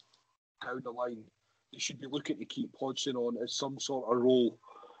 down the line, they should be looking to keep Hodgson on as some sort of role,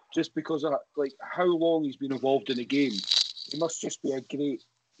 just because of how long he's been involved in the game. He must just be a great,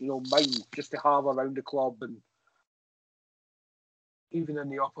 mind just to have around the club, and even in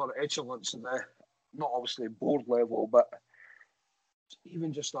the upper echelons of not obviously board level, but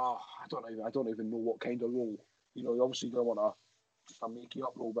even just I don't even know what kind of role. You obviously don't want a make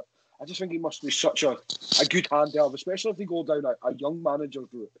up role, but I just think he must be such a good hand to have, especially if they go down a young manager's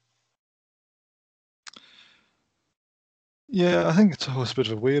route. Yeah, I think it's always a bit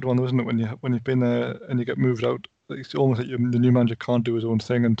of a weird one, isn't it? When you've been there and you get moved out, it's almost like the new manager can't do his own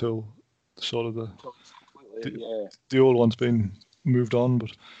thing until sort of the old one's been moved on.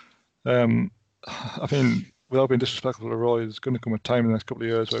 But I mean, without being disrespectful to Roy, there's going to come a time in the next couple of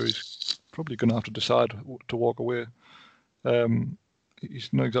years where he's probably going to have to decide to walk away. He's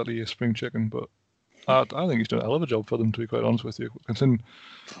not exactly a spring chicken, but I think he's done a hell of a job for them, to be quite honest with you. Considering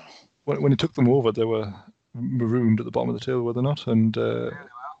when he took them over, they were marooned at the bottom of the table, were they not? And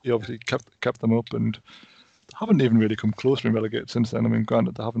he obviously kept them up, and they haven't even really come close to being relegated since then. I mean,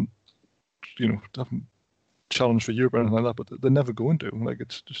 granted, they haven't challenged for Europe or anything like that, but they're never going to.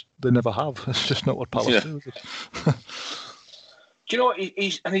 It's just they never have. It's just not what Palace do. Do you know what?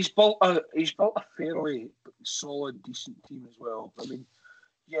 He's built a fairly solid, decent team as well. I mean,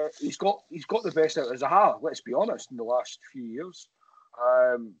 yeah, he's got the best out of Zaha. Let's be honest, in the last few years,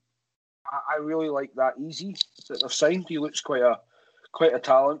 I really like that Easy that they've signed. He looks quite a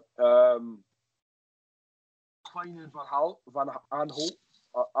talent. Klein and Van Aanholt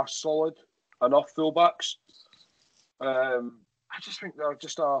are solid enough fullbacks. I just think they're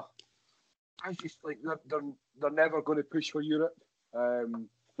just they're never going to push for Europe.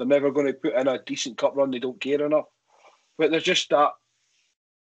 They're never going to put in a decent cup run. They don't care enough. But they're just that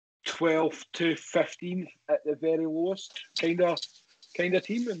 12th to 15th at the very lowest kind of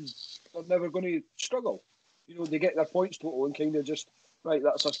team. And they're never going to struggle. You know, they get their points total and kind of just, right,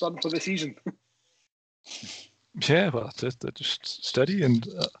 that's us done for the season. Yeah, well, that's it. They're just steady, and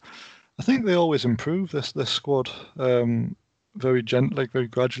I think they always improve this squad very very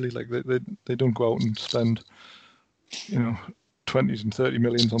gradually. Like they don't go out and spend, 20s and 30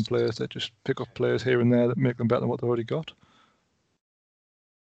 millions on players. They just pick up players here and there that make them better than what they've already got.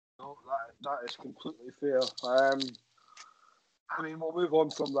 No, that is completely fair. I mean, we'll move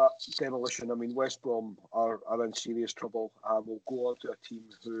on from that demolition. I mean, West Brom are in serious trouble. We'll go on to a team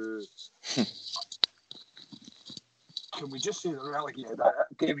who... Can we just say they're relegated?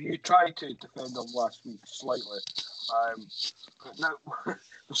 Dave, you tried to defend them last week slightly. But now, we're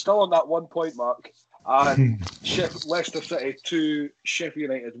still on that 1 point mark. And Leicester City 2,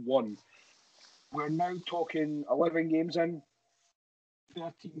 Sheffield United 1. We're now talking 11 games in.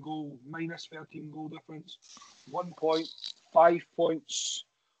 13 goal difference. 1 point, 5 points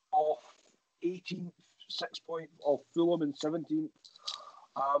off 18th, 6 points off Fulham in 17th.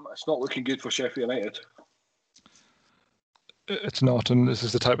 It's not looking good for Sheffield United. It's not, and this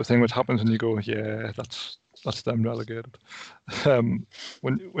is the type of thing that happens, and you go, yeah, that's them relegated. When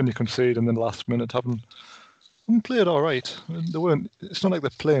you concede in the last minute, haven't played all right. They weren't. It's not like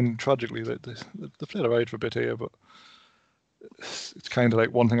they're playing tragically. They played all right for a bit here, but it's kind of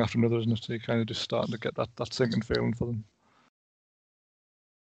like one thing after another, isn't it? So you're kind of just starting to get that sinking feeling for them.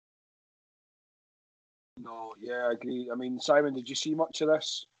 No, yeah, I agree. I mean, Simon, did you see much of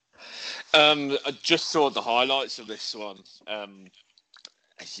this? I just saw the highlights of this one.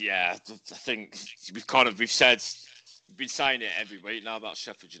 Yeah, I think we've been saying it every week now about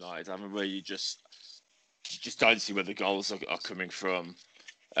Sheffield United. I mean, where you just don't see where the goals are coming from.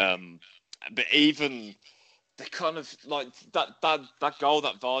 But even the kind of like that goal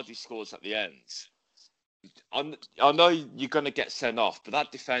that Vardy scores at the end. I know you're going to get sent off, but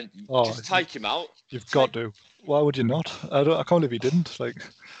that defend, just take him out. You've got to. Why would you not? I can't believe he didn't. I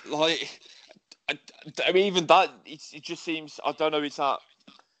mean, even that, it just seems. I don't know. Is that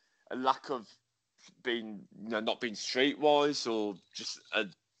a lack of being, not being streetwise, or just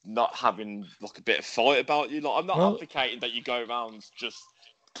not having like a bit of fight about you? Like, I'm not advocating that you go around just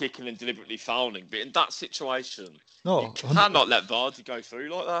kicking and deliberately fouling, but in that situation, you cannot let Vardy go through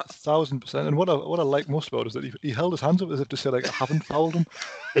like that. 1,000%. And what I like most about it is that he held his hands up as if to say, like, I haven't fouled him.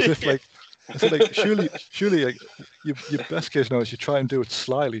 As if like surely like, your best case now is you try and do it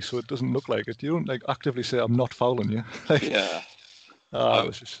slyly so it doesn't look like it. You don't like actively say, I'm not fouling you. Like, yeah. It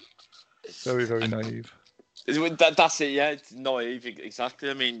was just very, very naive. That's it, yeah. It's naive, exactly.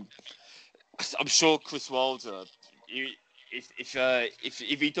 I mean, I'm sure Chris Wilder, if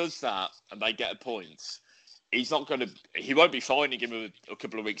he does that and they get a point, he won't be fining him a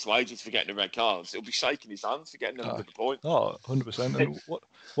couple of weeks' wages for getting a red card. He'll be shaking his hands for getting another point. 100%. And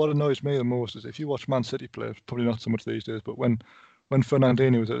what annoys me the most is if you watch Man City play, probably not so much these days, but when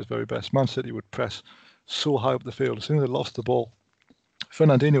Fernandinho was at his very best, Man City would press so high up the field. As soon as they lost the ball,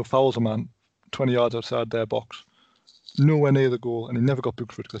 Fernandinho fouls a man 20 yards outside their box, nowhere near the goal, and he never got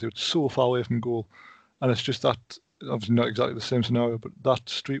booked for it because he was so far away from goal. And it's just that, obviously not exactly the same scenario, but that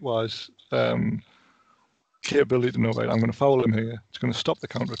streetwise capability to know, right, I'm going to foul him here, it's going to stop the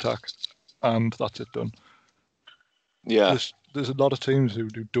counter-attack, and that's it, done. Yeah. There's a lot of teams who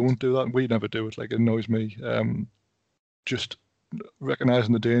don't do that, and we never do it. Like, it annoys me. Just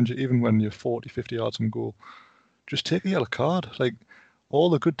recognising the danger, even when you're 40, 50 yards from goal, just take a yellow card. Like,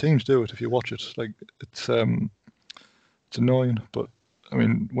 all the good teams do it if you watch it. Like, it's annoying, but, I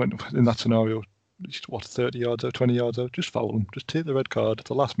mean, when in that scenario, 30 yards out, 20 yards out, just foul them. Just take the red card at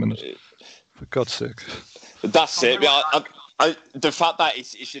the last minute. For God's sake. That's it. The fact that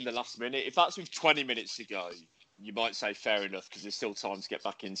it's in the last minute, if that's with 20 minutes to go, you might say fair enough because there's still time to get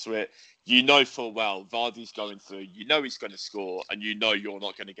back into it. You know full well Vardy's going through, you know he's going to score, and you know you're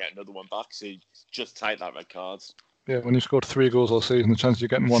not going to get another one back, so you just take that red card. Yeah, when you scored 3 goals all season, the chance of you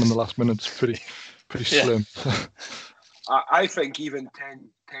getting one in the last minute is pretty slim. I think even 10,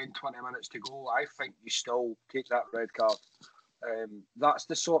 20 minutes to go, I think you still take that red card. That's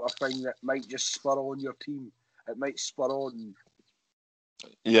the sort of thing that might just spur on your team. It might spur on.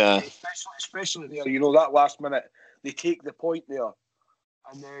 Yeah. Especially there, that last minute, they take the point there.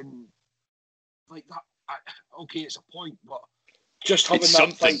 And then, like that, okay, it's a point, but just having it's that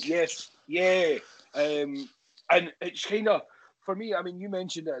something. fight, yes. Yeah. And it's kind of, for me, I mean, you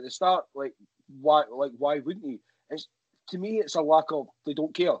mentioned it at the start, like, why wouldn't you? To me, it's a lack of, they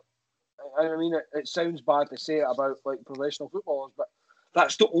don't care. I mean, it sounds bad to say it about like professional footballers, but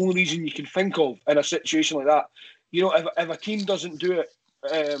that's the only reason you can think of in a situation like that. If a team doesn't do it,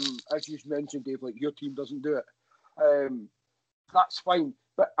 as you mentioned, Dave, like your team doesn't do it, that's fine.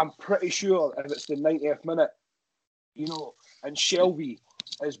 But I'm pretty sure if it's the 90th minute, and Shelby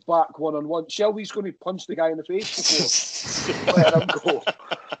is back 1-on-1, Shelby's going to punch the guy in the face before letting him go.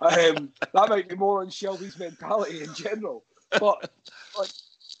 That might be more on Shelby's mentality in general. But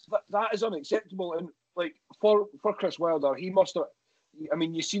that is unacceptable. And for Chris Wilder, he must have. I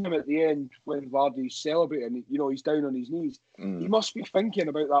mean, you seen him at the end when Vardy's celebrating. He's down on his knees. He must be thinking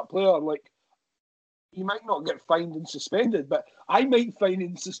about that player. He might not get fined and suspended, but I might fine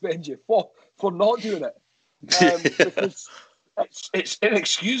and suspend you for not doing it, because it's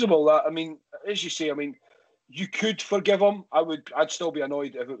inexcusable. That, I mean, as you say, you could forgive him. I'd still be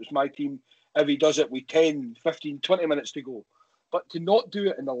annoyed if it was my team if he does it with 10, 15, 20 minutes to go, but to not do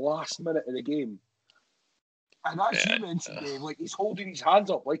it in the last minute of the game. And as you mentioned, Dave, he's holding his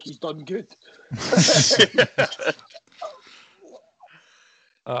hands up like he's done good.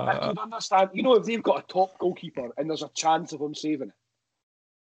 I could understand, if they've got a top goalkeeper and there's a chance of him saving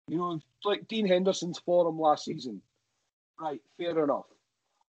it. Like Dean Henderson's for him last season. Right, fair enough.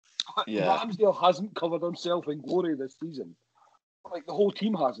 But Ramsdale hasn't covered himself in glory this season. The whole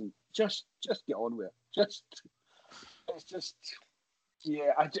team hasn't. Just get on with it.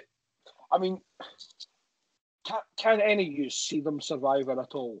 Can any of you see them surviving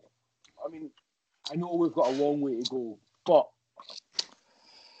at all? I know we've got a long way to go, but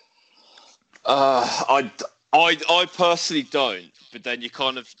I personally don't. But then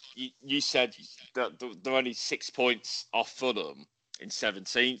you said that they're only 6 points off Fulham in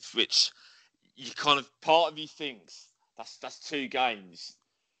 17th, which part of you thinks that's 2 games.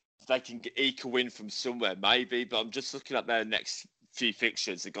 They can eke a win from somewhere, maybe. But I'm just looking at their next few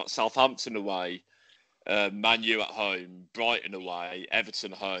fixtures. They've got Southampton away, Man U at home, Brighton away,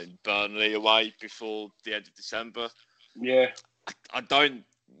 Everton home, Burnley away before the end of December. Yeah. I don't.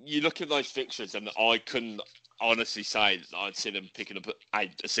 You look at those fixtures, and I couldn't honestly say that I'd see them picking up a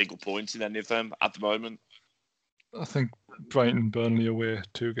single point in any of them at the moment. I think Brighton, Burnley away,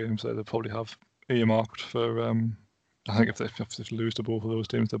 2 games there, they'll probably have earmarked for. I think if they lose to both of those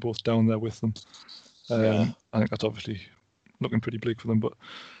teams, they're both down there with them. I think that's obviously looking pretty bleak for them. But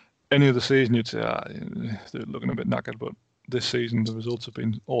any other season, you'd say they're looking a bit knackered. But this season, the results have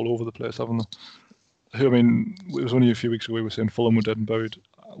been all over the place, haven't they? It was only a few weeks ago we were saying Fulham were dead and buried.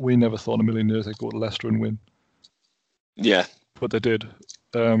 We never thought in a million years they'd go to Leicester and win. Yeah. But they did.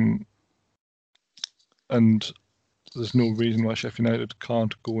 And there's no reason why Sheffield United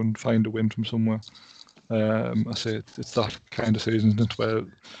can't go and find a win from somewhere. I say it's that kind of season, isn't it, where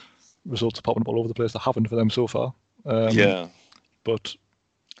results are popping up all over the place. They haven't for them so far. But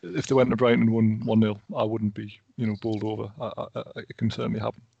if they went to Brighton and won 1-0, I wouldn't be, bowled over. It can certainly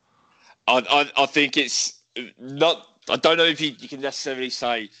happen. I think it's not. I don't know if you can necessarily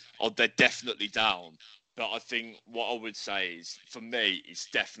say, they're definitely down. But I think what I would say is, for me, it's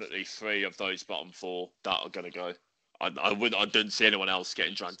definitely 3 of those bottom 4 that are going to go. I don't see anyone else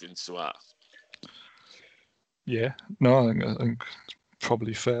getting dragged into that. Yeah, no, I think it's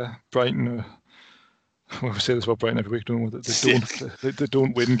probably fair. Brighton, we say this about Brighton every week, don't we? They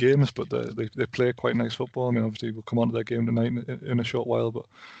don't win games, but they play quite nice football. Obviously we'll come on to their game tonight in a short while, but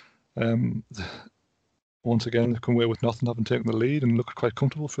once again they've come away with nothing, having taken the lead and looked quite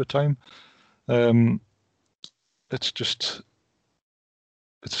comfortable for a time. It's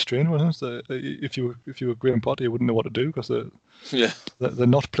a strange one, isn't it? If you were Graham Potter, you wouldn't know what to do, because they're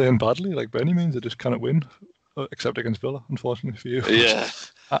not playing badly, by any means. They just cannot win, except against Villa, unfortunately for you. Yeah,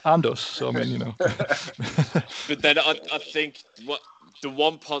 and us. So But then I think the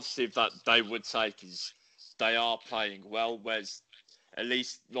one positive that they would take is they are playing well. Whereas at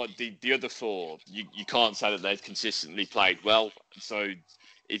least the other 4, you can't say that they've consistently played well. So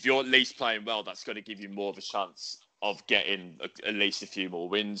if you're at least playing well, that's going to give you more of a chance of getting at least a few more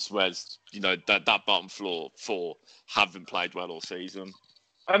wins. Whereas, that bottom 4 haven't played well all season.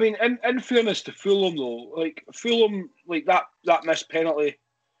 In fairness to Fulham, though, Fulham, that missed penalty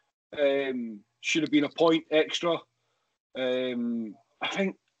should have been a point extra. I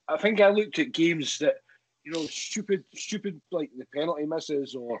think I looked at games that, stupid like the penalty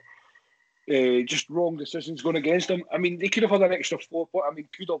misses or just wrong decisions going against them. They could have had an extra 4 points.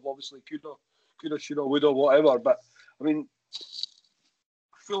 Could have, should have, would have, whatever. But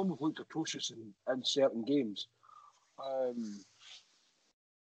Fulham have looked atrocious in certain games.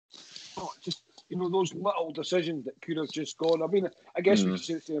 Just those little decisions that could have just gone. I guess we could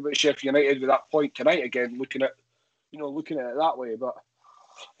say the same about Sheffield United with that point tonight again. Looking at it that way, but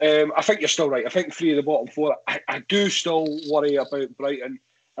I think you're still right. I think 3 of the bottom 4. I do still worry about Brighton.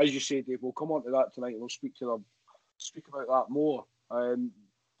 As you say, Dave, we'll come on to that tonight and we'll speak about that more.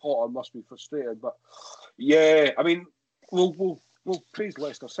 Potter must be frustrated, but yeah, we'll Well, praise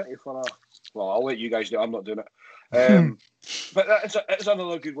Leicester City for a. Well, I'll let you guys do it. I'm not doing it. But it's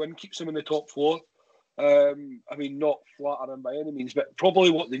another good win. Keeps them in the top four. I mean, not flattering by any means, but probably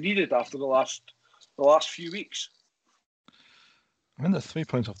what they needed after the last few weeks. I mean, they're 3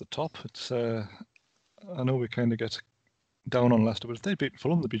 points off the top. It's I know we kind of get down on Leicester, but if they beat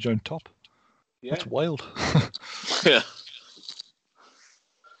Fulham, they'd be joined top. Yeah. That's wild. Yeah.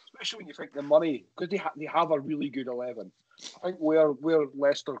 Especially when you think the money, because they have a really good 11. I think where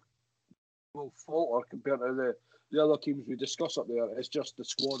Leicester will falter compared to the other teams we discuss up there is just the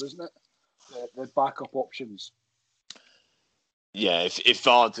squad, isn't it? The backup options. Yeah, if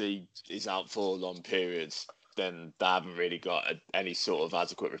Vardy is out for long periods, then they haven't really got any sort of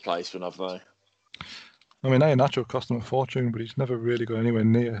adequate replacement, have they? I mean, Iheanacho cost them a fortune, but he's never really got anywhere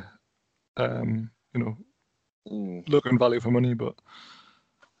near, looking value for money. But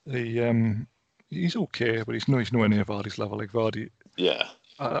he's okay, but he's nowhere near Vardy's level. Like Vardy, yeah.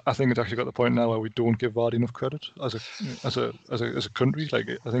 I think it's actually got the point now where we don't give Vardy enough credit as a country. Like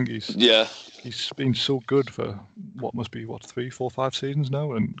I think he's been so good for what must be 3, 4, 5 seasons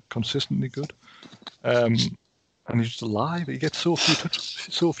now, and consistently good. And he's just alive. He gets so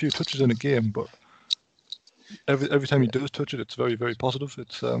few touches in a game, but every time he does touch it, it's very, very positive.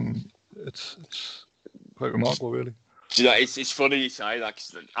 It's quite remarkable, really. Do you know, it's funny you say that,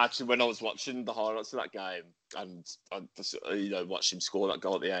 'cause actually when I was watching the highlights of that game and I watched him score that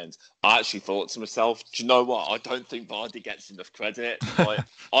goal at the end, I actually thought to myself, do you know what? I don't think Vardy gets enough credit. Like,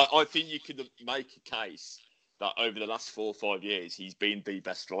 I think you could make a case that over the last 4 or 5 years, he's been the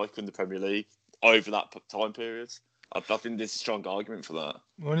best striker in the Premier League over that time period. I think there's a strong argument for that.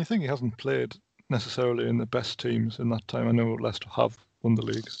 Well, you think he hasn't played necessarily in the best teams in that time. I know Leicester have won the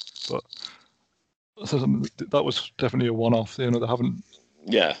league, but that was definitely a one-off. They haven't,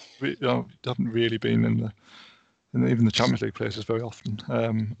 they haven't really been in even the Champions League places very often.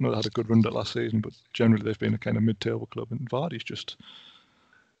 I know they had a good run at last season, but generally they've been a kind of mid-table club. And Vardy's just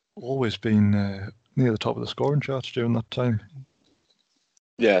always been near the top of the scoring charts during that time.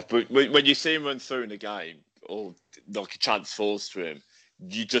 Yeah, but when you see him run through in a game, or like a chance falls to him,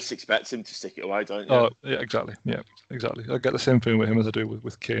 you just expect him to stick it away, don't you? Oh, yeah, exactly. Yeah, exactly. I get the same feeling with him as I do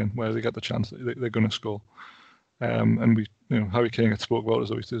with Kane, where they get the chance that they're going to score. And we, Harry Kane gets spoke about as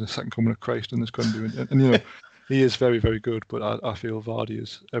though he's the second coming of Christ in this country, and he is very, very good. But I feel Vardy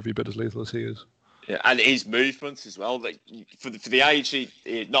is every bit as lethal as he is. Yeah, and his movements as well. Like for the age,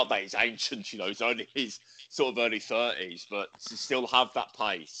 not that he's ancient, he's only his sort of early 30s, but to still have that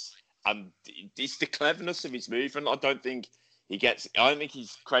pace and it's the cleverness of his movement. I don't think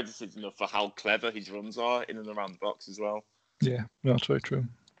he's credited enough for how clever his runs are in and around the box as well. Yeah, that's very true.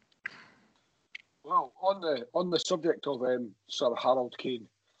 Well, on the subject of Sir Harold Kane,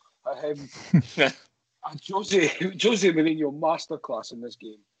 Jose Mourinho masterclass in this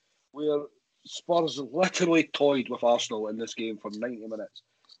game, where Spurs literally toyed with Arsenal in this game for 90 minutes.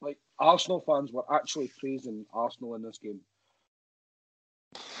 Like, Arsenal fans were actually praising Arsenal in this game,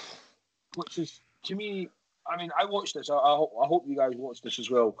 which is, to me, I mean, I watched this. I hope you guys watched this as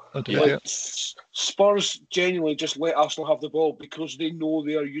well. Yeah. Spurs genuinely just let Arsenal have the ball because they know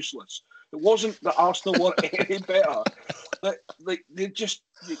they are useless. It wasn't that Arsenal were any better. Like they just,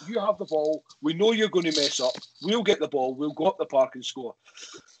 you have the ball. We know you're going to mess up. We'll get the ball. We'll go up the park and score.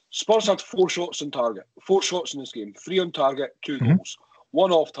 Spurs had 4 shots on target. 4 shots in this game. 3 on target, 2 goals.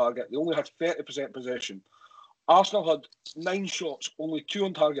 1 off target. They only had 30% possession. Arsenal had 9 shots, only 2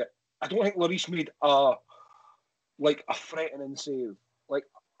 on target. I don't think Lloris made a threatening save.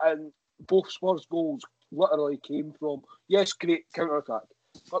 And both Spurs goals literally came from, yes, great counter-attack,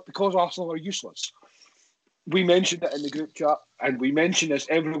 but because Arsenal are useless. We mentioned it in the group chat, and we mention this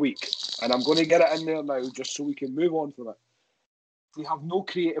every week, and I'm going to get it in there now just so we can move on from it. They have no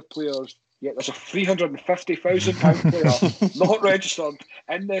creative players, yet there's a £350,000 player not registered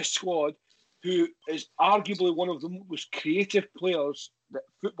in this squad who is arguably one of the most creative players that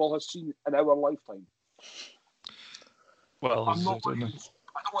football has seen in our lifetime. Well, I don't want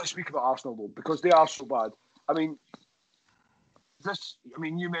to speak about Arsenal though, because they are so bad. I mean,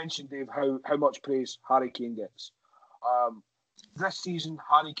 you mentioned, Dave, how much praise Harry Kane gets. This season,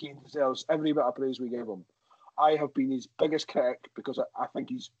 Harry Kane deserves every bit of praise we give him. I have been his biggest critic because I think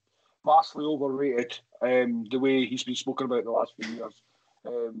he's vastly overrated the way he's been spoken about the last few years.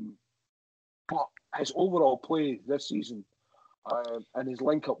 But his overall play this season and his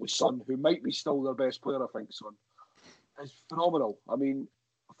link-up with Son, who might be still their best player, I think, Son, is phenomenal. I mean,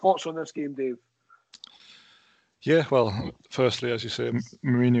 thoughts on this game, Dave? Yeah, well, firstly, as you say,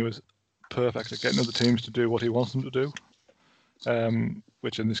 Mourinho is perfect at getting other teams to do what he wants them to do,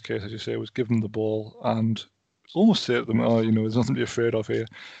 which in this case, as you say, was give them the ball and almost say to them, "Oh, there's nothing to be afraid of here."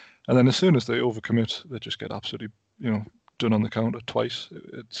 And then as soon as they overcommit, they just get absolutely, done on the counter twice.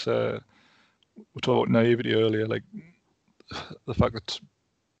 It's we talked about naivety earlier, like the fact that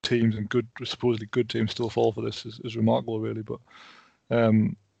teams and supposedly good teams still fall for this is remarkable, really. But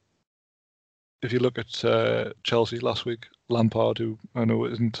if you look at Chelsea last week, Lampard, who I know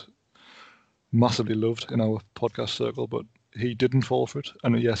isn't massively loved in our podcast circle, but he didn't fall for it.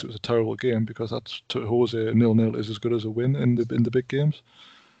 And yes, it was a terrible game because that's to Jose 0-0 is as good as a win in the big games.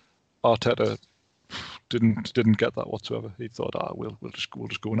 Arteta didn't get that whatsoever. He thought, we'll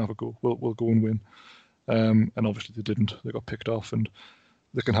just go and have a go. We'll go and win. And obviously they didn't. They got picked off, and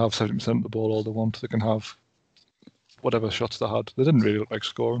they can have 70% of the ball all they want. They can have whatever shots they had. They didn't really look like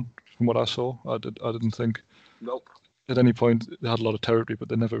scoring from what I saw. I didn't think. Nope. At any point they had a lot of territory, but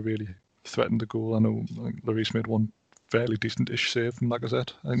they never really threatened the goal. I think Lloris made one fairly decent-ish save from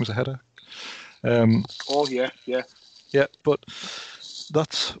Lacazette. I think it was a header. Yeah, but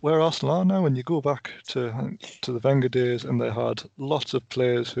that's where Arsenal are now. When you go back to the Wenger days, and they had lots of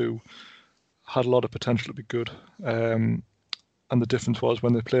players who had a lot of potential to be good. And the difference was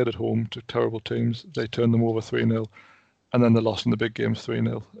when they played at home to terrible teams, they turned them over 3-0, and then they lost in the big games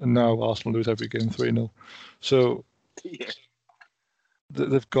 3-0. And now Arsenal lose every game 3-0. So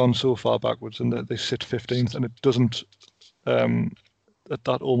they've gone so far backwards, and they sit 15th, and it doesn't.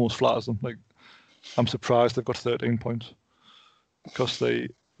 That almost flatters them. Like, I'm surprised they've got 13 points because they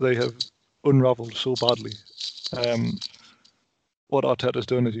have unravelled so badly. What Arteta's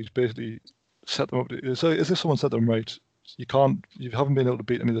done is he's basically set them up. So as if someone set them right, you haven't been able to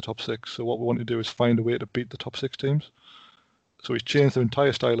beat any of the top six. So what we want to do is find a way to beat the top six teams. So he's changed their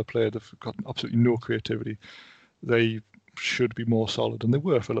entire style of play. They've got absolutely no creativity. They should be more solid, and they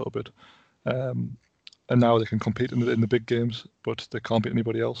were for a little bit. And now they can compete in the big games, but they can't beat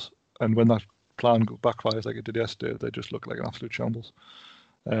anybody else. And when that plan backfires like it did yesterday, they just look like an absolute shambles.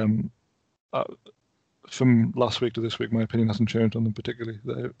 From last week to this week, my opinion hasn't changed on them particularly.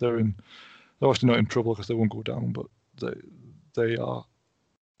 They're obviously not in trouble because they won't go down, but they are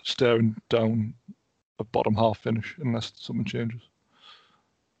staring down a bottom half finish unless something changes.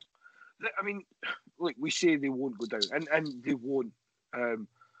 I mean, like we say, they won't go down, and they won't.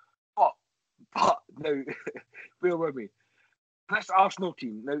 But now, bear with me. This Arsenal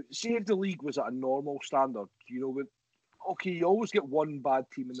team, now, say if the league was at a normal standard, you always get one bad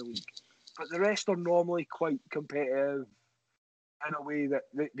team in the league, but the rest are normally quite competitive in a way that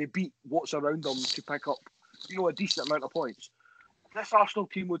they beat what's around them to pick up, a decent amount of points. This Arsenal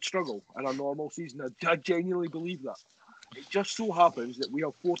team would struggle in a normal season. I genuinely believe that. It just so happens that we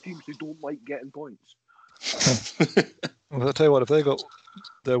have 4 teams who don't like getting points. Well, I'll tell you what, if they got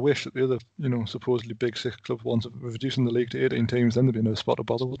their wish that the other, supposedly big 6 clubs wants of reducing the league to 18 teams, then there'd be no spot to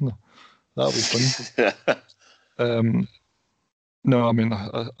bother, wouldn't there? That'd be funny. No, I mean,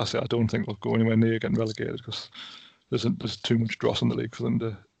 I say I don't think they'll go anywhere near getting relegated because there's too much dross in the league for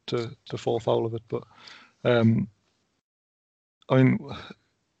them to fall foul of it. But I mean,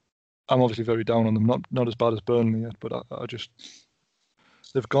 I'm obviously very down on them. Not as bad as Burnley yet, but I just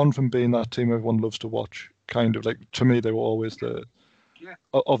they've gone from being that team everyone loves to watch. Kind of like, to me, they were always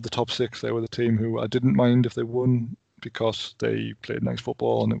of the top 6. They were the team who I didn't mind if they won because they played nice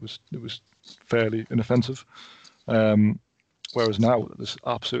football and it was fairly inoffensive. Whereas now there's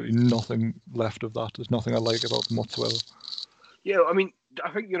absolutely nothing left of that. There's nothing I like about them whatsoever. Yeah, I mean,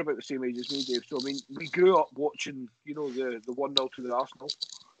 I think you're about the same age as me, Dave. So I mean, we grew up watching, the 1-0 to the Arsenal,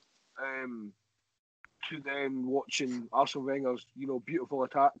 to then watching Arsene Wenger's, beautiful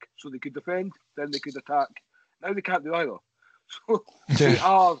attack, so they could defend, then they could attack. Now they can't do either. So they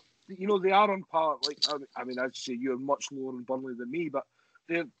are, they are on par. Like, I mean, I'd say you're much lower in Burnley than me, but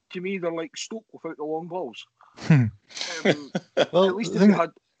to me, they're like Stoke without the long balls. Well, at least they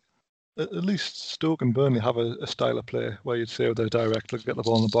had. At least Stoke and Burnley have a style of play where you'd say they're direct, they'll get the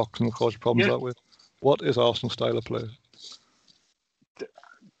ball in the box and they'll cause you problems that way. What is Arsenal's style of play?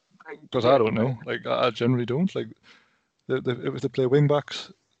 Because I don't know. Like, I generally don't. Like, if they play wing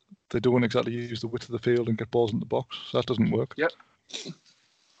backs, they don't exactly use the width of the field and get balls in the box. So that doesn't work. Yep.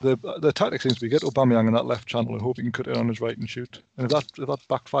 The tactic seems to be get Aubameyang in that left channel and hope he can cut it on his right and shoot. And if that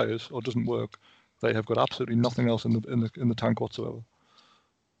backfires or doesn't work, they have got absolutely nothing else in the tank whatsoever.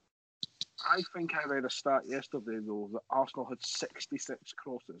 I think I read a stat yesterday though that Arsenal had 66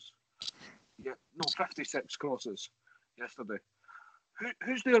 crosses. Yeah, no, 56 crosses yesterday.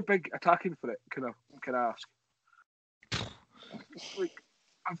 Who's their big attacking threat? Can I ask? Like,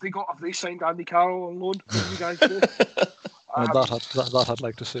 have they signed Andy Carroll on loan? What you guys do? That I'd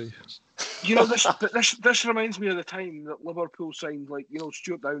like to see. This reminds me of the time that Liverpool signed, like,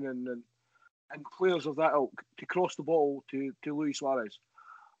 Stuart Downing and players of that ilk to cross the ball to Luis Suarez.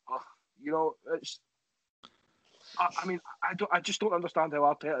 It's. I just don't understand how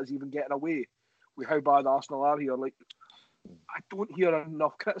Arteta's even getting away with how bad Arsenal are here. Like, I don't hear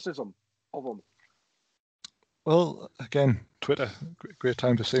enough criticism of him. Well, again, Twitter, great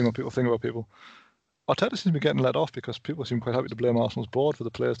time to see what people think about people. Arteta seems to be getting let off because people seem quite happy to blame Arsenal's board for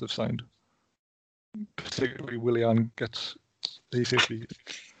the players they've signed. Particularly Willian he seems to be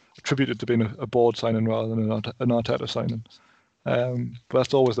attributed to being a board signing rather than an Arteta signing. But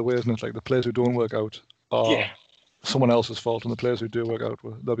that's always the way, isn't it? Like, the players who don't work out are someone else's fault, and the players who do work out,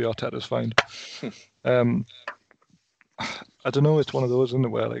 they'll be Arteta's find. I don't know, it's one of those, isn't it,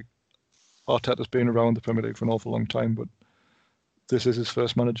 where like Arteta's been around the Premier League for an awful long time, but this is his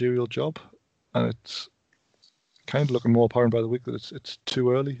first managerial job, and it's kind of looking more apparent by the week that it's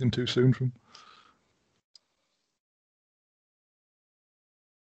too early and too soon for him.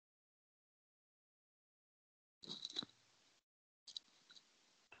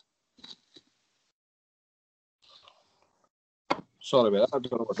 Sorry about that. I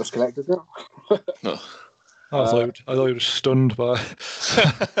don't know what disconnected there. No. I thought you were stunned by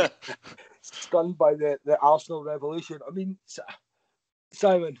the Arsenal revolution. I mean,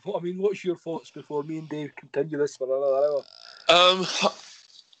 Simon, what's your thoughts before me and Dave continue this for another hour?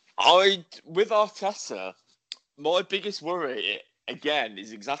 With Arteta, my biggest worry again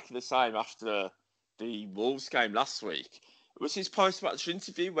is exactly the same after the Wolves game last week. It was his post-match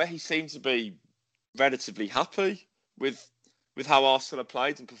interview where he seemed to be relatively happy with how Arsenal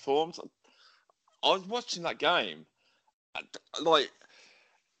played and performed. I was watching that game, like,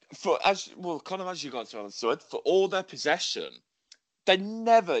 as you guys understood, for all their possession, they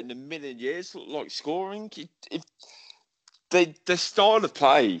never in a million years look like scoring. Their style of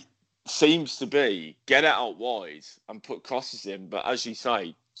play seems to be get it out wide and put crosses in, but as you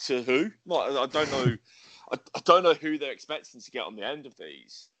say, to who? Like, I don't know. I don't know who they're expecting to get on the end of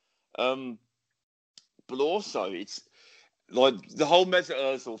these. But also, it's like the whole Mesut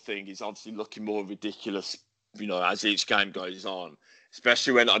Ozil thing is obviously looking more ridiculous, as each game goes on.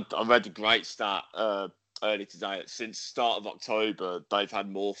 Especially when I read a great stat earlier today that since the start of October, they've had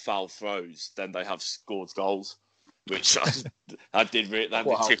more foul throws than they have scored goals, which that did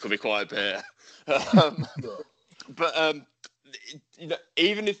tickle me quite a bit. But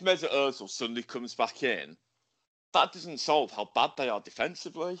even if Mesut Ozil suddenly comes back in, that doesn't solve how bad they are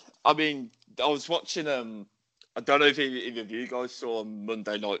defensively. I mean, I was watching. I don't know if either of you guys saw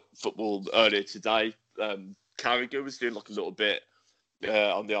Monday Night Football earlier today. Carragher was doing like a little bit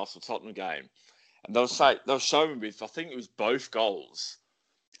on the Arsenal-Tottenham game. And they were showing with, I think it was both goals,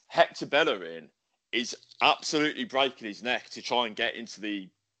 Hector Bellerin is absolutely breaking his neck to try and get into the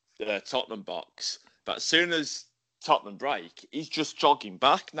Tottenham box. But as soon as Tottenham break, he's just jogging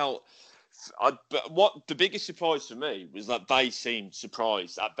back. Now, but what the biggest surprise for me was that they seemed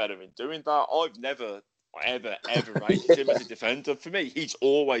surprised at Bellerin doing that. I've never ever rated him as a defender. For me, he's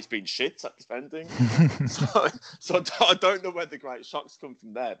always been shit at defending. so I don't know where the great shocks come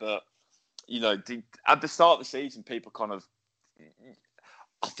from there. But at the start of the season, people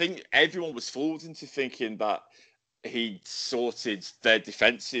I think everyone was fooled into thinking that he sorted their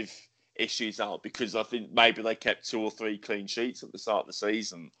defensive issues out because I think maybe they kept 2 or 3 clean sheets at the start of the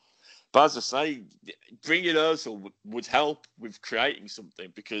season. But as I say, bringing Ozil would help with creating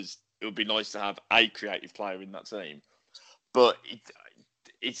something because it would be nice to have a creative player in that team. But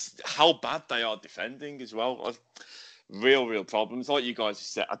it's how bad they are defending as well. Real problems. Like you guys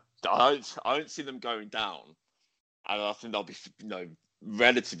said, I don't see them going down. And I think they'll be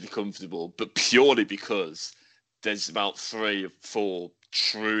relatively comfortable, but purely because there's about 3 or 4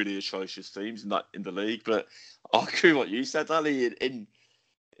 truly atrocious teams in the league. But I agree with what you said, Ali.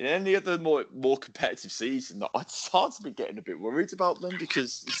 In any other more competitive season, I'd start to be getting a bit worried about them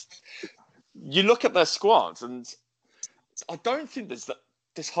because you look at their squads and I don't think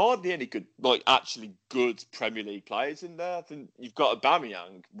there's hardly any good, actually good Premier League players in there. I think you've got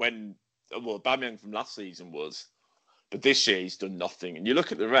Aubameyang Aubameyang from last season was, but this year he's done nothing. And you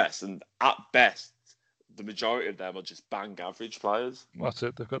look at the rest, and at best, the majority of them are just bang average players. That's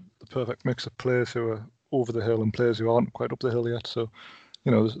it. They've got the perfect mix of players who are over the hill and players who aren't quite up the hill yet. So,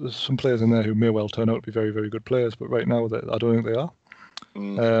 there's some players in there who may well turn out to be very, very good players, but right now I don't think they are.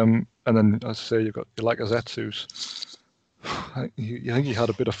 And then, as I say, you've got Lacazette, who's I think he had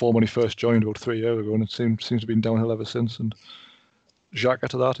a bit of form when he first joined about 3 years ago, and it seems to have been downhill ever since. And Xhaka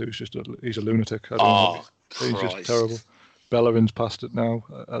to that, who's he's a lunatic. He's just terrible. Bellerin's past it now.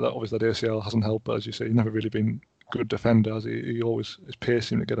 Obviously, that ACL hasn't helped, but as you say, he's never really been a good defender. He always his pace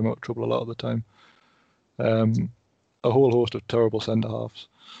seemed to get him out of trouble a lot of the time. A whole host of terrible centre halves.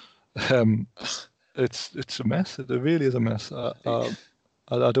 It's a mess. It really is a mess.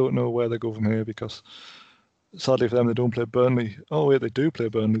 I don't know where they go from here because sadly for them they don't play Burnley. Oh wait, they do play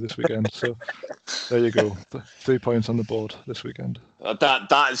Burnley this weekend. So there you go, 3 points on the board this weekend. That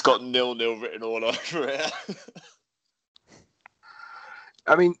has got 0-0 written all over it.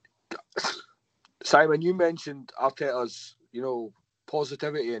 I mean, Simon, you mentioned Arteta's,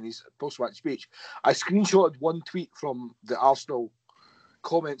 positivity in his post-match speech. I screenshotted one tweet from the Arsenal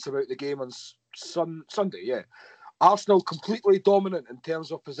comments about the game on Sunday. Yeah, Arsenal completely dominant in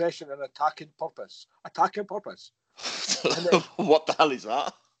terms of possession and attacking purpose. Attacking purpose. What the hell is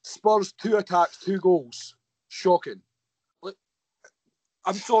that? Spurs 2 attacks, 2 goals. Shocking.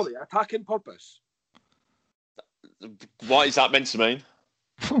 I'm sorry, attacking purpose. What is that meant to mean?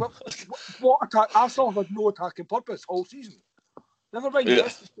 What attack? Arsenal have had no attacking purpose all season. Never mind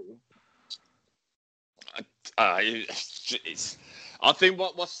yesterday. I think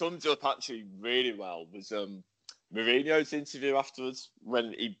what summed up actually really well was Mourinho's interview afterwards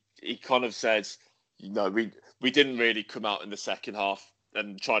when he kind of said, we didn't really come out in the second half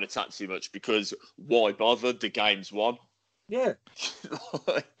and try to attack too much because why bother? The game's won. Yeah.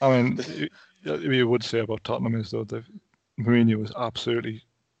 I mean, you would say about Tottenham is though Mourinho was absolutely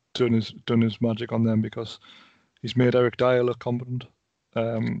done his magic on them because he's made Eric Dyer look competent.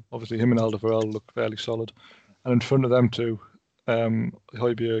 Obviously, him and Alderweireld look fairly solid, and in front of them too,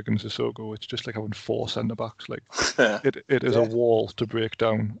 Højbjerg and Sissoko. It's just like having 4 centre backs. Like it is a wall to break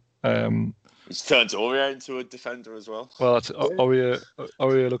down. He's turned Aurier into a defender as well. Well,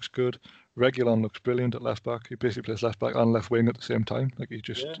 Aurier looks good. Reguilon looks brilliant at left back. He basically plays left back and left wing at the same time. Like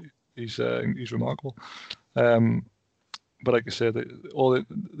he's remarkable. But like I said,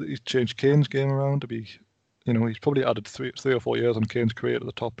 he's changed Kane's game around to be, he's probably added 3 or 4 years on Kane's career at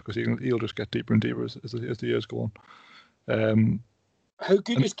the top because he'll just get deeper and deeper as the years go on. How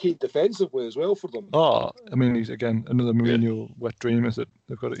good is Kane defensively as well for them? I mean, he's again another Mourinho wet dream. Is that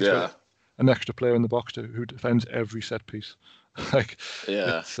they've got an extra player in the box who defends every set piece.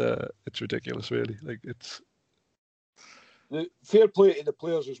 It's ridiculous, really. Like it's fair play to the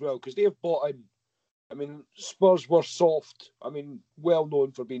players as well because they've bought in. I mean, Spurs were soft. I mean, well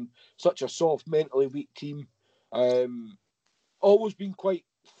known for being such a soft, mentally weak team. Always been quite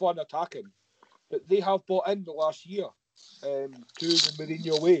fun attacking, but they have bought in the last year to the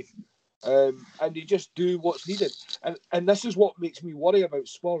Mourinho way, and they just do what's needed. And this is what makes me worry about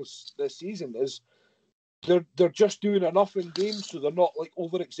Spurs this season is they're just doing enough in games, so they're not like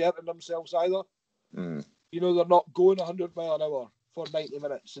overexerting themselves either. They're not going 100 mile an hour for 90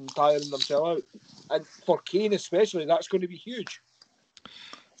 minutes and tiring themselves out. And for Kane especially, that's going to be huge.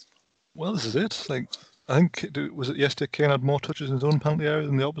 Well, this is it. Like, I think, was it yesterday Kane had more touches in his own penalty area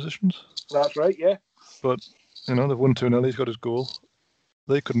than the opposition's? That's right, yeah. But, they've won 2-0, he's got his goal.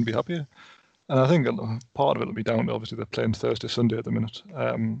 They couldn't be happier. And I think part of it will be down to, obviously, they're playing Thursday, Sunday at the minute.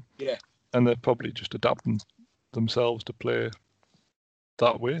 And they're probably just adapting themselves to play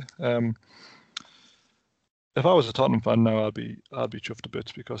that way. If I was a Tottenham fan now, I'd be chuffed to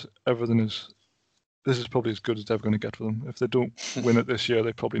bits because this is probably as good as they're ever going to get for them. If they don't win it this year,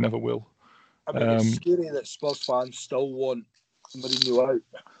 they probably never will. I mean, it's scary that Spurs fans still want Mourinho out.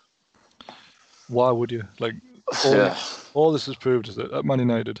 Why would you? Like, all this has proved is that at Man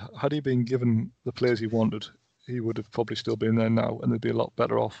United, had he been given the players he wanted, he would have probably still been there now, and they'd be a lot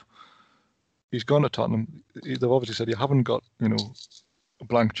better off. He's gone to Tottenham. They've obviously said you haven't got, a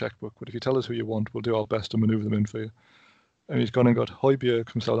blank checkbook, but if you tell us who you want, we'll do our best to manoeuvre them in for you. And he's gone and got Højbjerg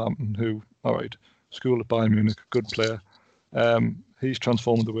from Southampton, who, all right, school at Bayern Munich, good player. He's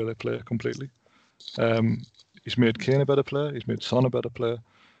transformed the way they play completely. He's made Kane a better player. He's made Son a better player.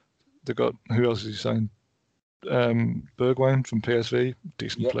 They've got, who else has he signed? Bergwijn from PSV,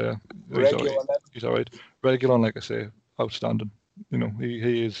 decent player. He's all right. Reguilon, like I say, outstanding.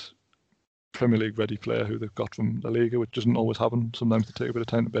 He is Premier League ready player who they've got from La Liga, which doesn't always happen. Sometimes they take a bit of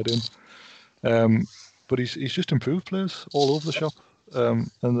time to bed in. But he's just improved players all over the shop.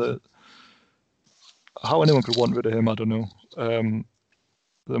 How anyone could want rid of him, I don't know.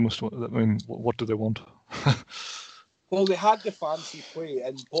 What do they want? Well, they had the fancy play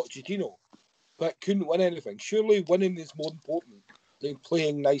in Pochettino, but couldn't win anything. Surely winning is more important than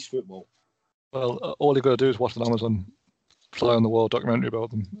playing nice football. Well, all you got to do is watch the Amazon Fly on the Wall documentary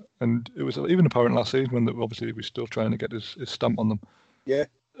about them, and it was even apparent last season when obviously he was still trying to get his stamp on them. Yeah.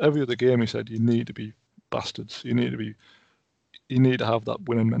 Every other game he said you need to be bastards. You need to have that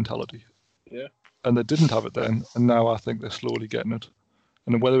winning mentality. Yeah. And they didn't have it then, and now I think they're slowly getting it.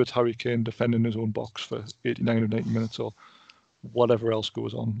 And whether it's Harry Kane defending his own box for 89 or 90 minutes or whatever else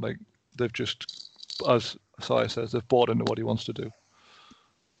goes on, like they've just, as Sai says, they've bought into what he wants to do.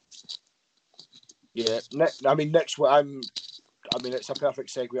 Yeah, next it's a perfect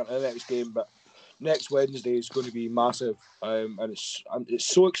segue into the next game, but next Wednesday is going to be massive, and it's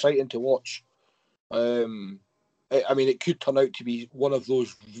so exciting to watch. It could turn out to be one of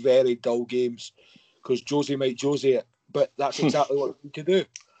those very dull games because Josie might Josie it, but that's exactly what we need to do.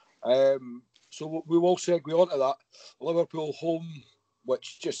 So we will segue onto that. Liverpool home,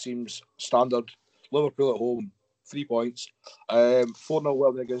 which just seems standard. Liverpool at home, 3 points.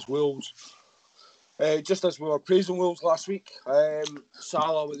 4-0 win against Wolves. Just as we were praising Wolves last week,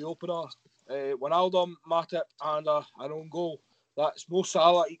 Salah with the opener. Wijnaldum, Matip, and an own goal. That's Mo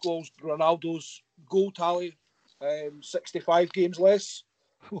Salah equals Ronaldo's goal tally. 65 games less.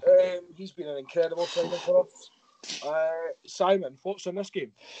 He's been an incredible signing for us. Simon, thoughts on this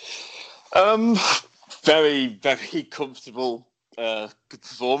game? Very, very comfortable. Good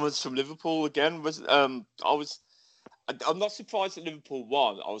performance from Liverpool again. I'm not surprised that Liverpool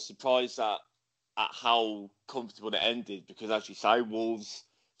won. I was surprised at how comfortable it ended because, as you say, Wolves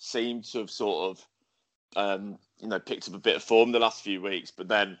seemed to have sort of picked up a bit of form the last few weeks, but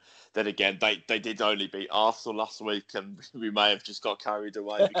then again they did only beat Arsenal last week, and we may have just got carried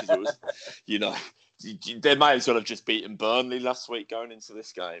away because it was, they may as well have just beaten Burnley last week going into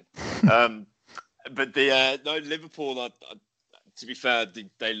this game. But Liverpool, to be fair,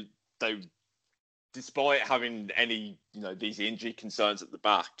 they despite having any these injury concerns at the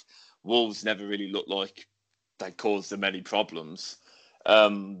back, Wolves never really looked like they caused them any problems.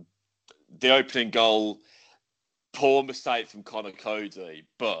 The opening goal, poor mistake from Conor Cody,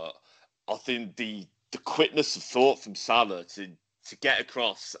 but I think the quickness of thought from Salah to get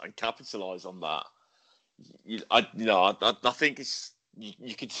across and capitalise on that, I think it's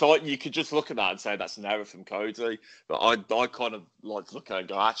you could just look at that and say that's an error from Cody, but I kind of like to look at it and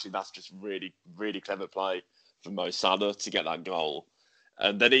go, actually that's just really, really clever play from Mo Salah to get that goal.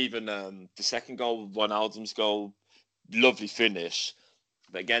 And then even the second goal, Wijnaldum's goal, lovely finish.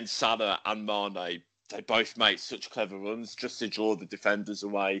 But again, Salah and Mane, they both make such clever runs just to draw the defenders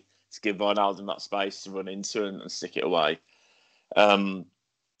away, to give Wijnaldum that space to run into and stick it away. And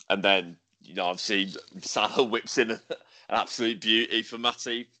then, obviously, Salah whips in an absolute beauty for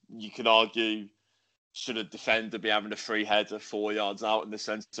Matty. You could argue, should a defender be having a free header 4 yards out in the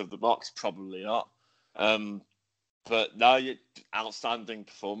centre of the box? Probably not. But no, outstanding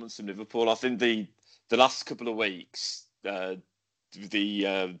performance from Liverpool. I think the last couple of weeks, the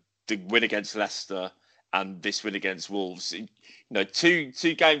win against Leicester and this win against Wolves, two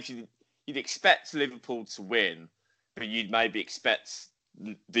games you'd expect Liverpool to win, but you'd maybe expect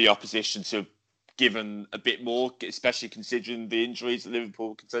the opposition to have given a bit more, especially considering the injuries that Liverpool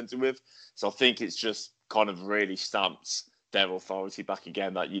were contending with. So I think it's just kind of really stamps their authority back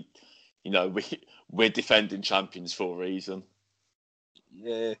again that we're defending champions for a reason.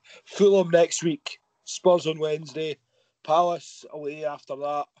 Yeah, Fulham next week, Spurs on Wednesday, Palace away after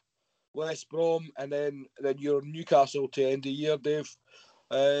that, West Brom, and then you're Newcastle to end the year, Dave.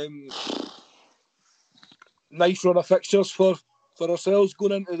 Nice run of fixtures for ourselves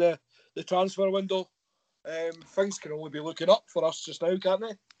going into the transfer window. Things can only be looking up for us just now, can't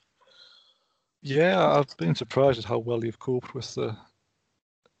they? Yeah, I've been surprised at how well you've coped with the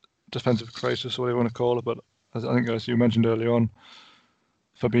defensive crisis, or whatever you want to call it. But I think, as you mentioned earlier on,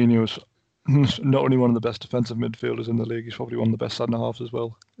 Fabinho's not only one of the best defensive midfielders in the league, he's probably one of the best centre halves as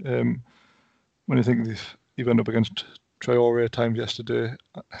well. When you think he went up against Traore at times yesterday,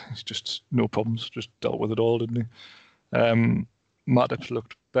 he's just no problems, just dealt with it all, didn't he? Matip's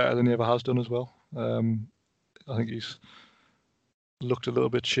looked better than he ever has done as well. I think he's looked a little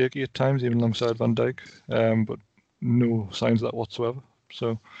bit shaky at times, even alongside Van Dijk, but no signs of that whatsoever.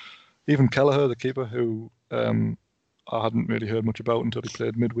 So even Kelleher, the keeper, who I hadn't really heard much about until he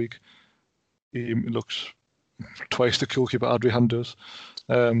played midweek, he looks twice the goalkeeper Adrian does.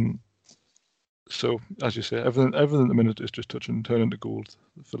 So, as you say, everything at the minute is just turning to gold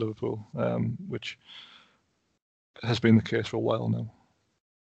for Liverpool, which has been the case for a while now.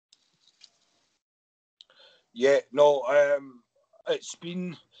 Yeah, no, it's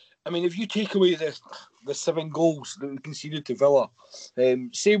been. I mean, if you take away the 7 goals that we conceded to Villa,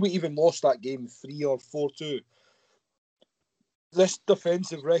 say we even lost that game 3 or 4-2, this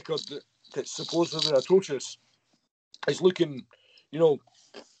defensive record that's supposedly atrocious is looking,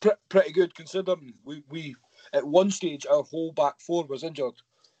 pretty good considering we at one stage our whole back 4 was injured,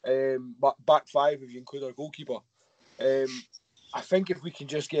 back 5 if you include our goalkeeper. I think if we can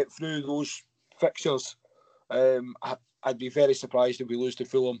just get through those fixtures, I'd be very surprised if we lose to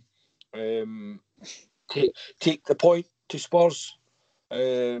Fulham. Take the point to Spurs,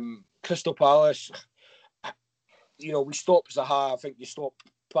 Crystal Palace. We stopped Zaha. I think you stop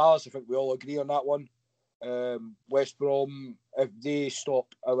Palace, I think we all agree on that one. West Brom, if they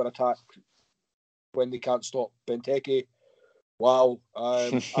stop our attack when they can't stop Benteke, wow.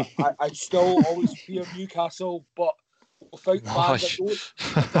 I still always fear Newcastle, but without fans, I don't,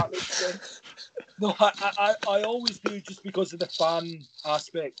 if that makes sense. No, I always do, just because of the fan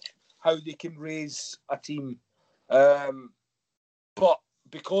aspect, how they can raise a team. But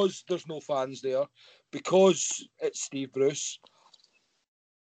because there's no fans there, because it's Steve Bruce.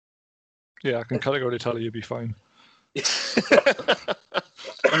 Yeah, I can categorically tell you you'll be fine.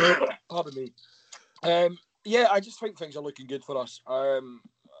 Pardon me. Yeah, I just think things are looking good for us.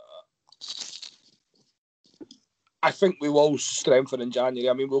 I think we will strengthen in January.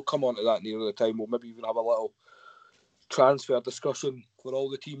 I mean, we'll come on to that nearer the time. We'll maybe even have a little transfer discussion for all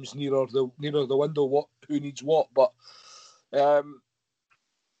the teams nearer the window, who needs what. But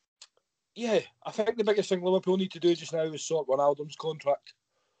yeah, I think the biggest thing Liverpool need to do just now is sort Wijnaldum's contract.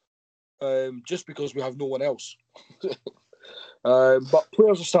 Just because we have no one else. But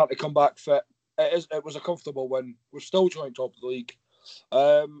players are starting to come back fit. It was a comfortable win. We're still joint top of the league.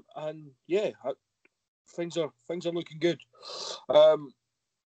 And yeah, things are looking good.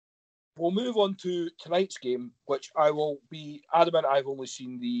 We'll move on to tonight's game, which I will be adamant I've only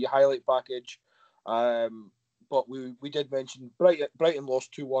seen the highlight package. But we did mention Brighton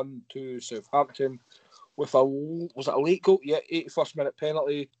lost 2-1 to Southampton with was it a late goal? Yeah, 81st minute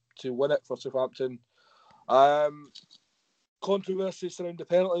penalty to win it for Southampton. Controversy surrounding the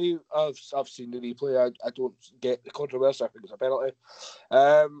penalty. I've seen the replay. I don't get the controversy. I think it's a penalty.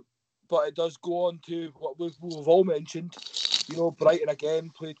 But it does go on to what we've all mentioned. You know, Brighton again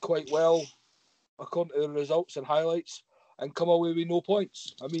played quite well according to the results and highlights, and come away with no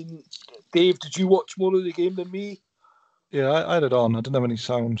points. I mean, Dave, did you watch more of the game than me? Yeah, I had it on. I didn't have any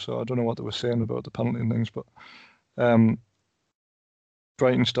sound, so I don't know what they were saying about the penalty and things. But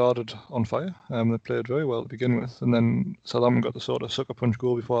Brighton started on fire. They played very well to begin with, and then Southampton got the sort of sucker punch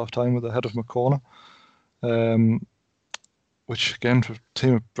goal before half time with a header from a corner. Which again, for a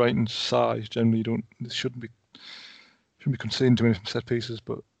team of Brighton's size, generally shouldn't be conceding too many from set pieces,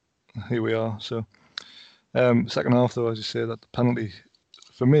 but here we are. So second half, though, as you say, that the penalty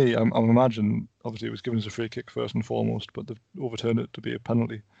for me, I'm imagining obviously it was given as a free kick first and foremost, but they've overturned it to be a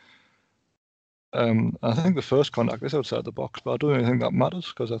penalty. I think the first contact is outside the box, but I don't really think that matters,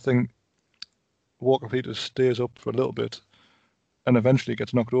 because I think Walker Peters stays up for a little bit and eventually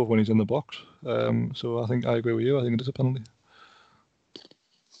gets knocked over when he's in the box. So I think I agree with you. I think it is a penalty.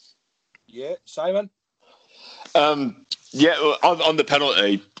 Yeah, Simon? Yeah, on the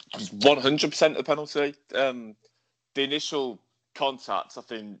penalty, 100% the penalty. The initial contact, I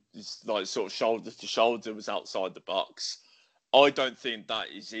think, is like sort of shoulder to shoulder, was outside the box. I don't think that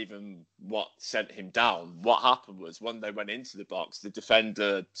is even what sent him down. What happened was when they went into the box, the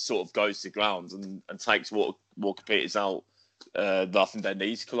defender sort of goes to ground and takes Walker Peters out. I think their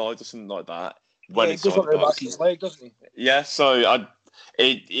knees collide or something like that. When he goes on the back of his leg, doesn't he? Yeah, so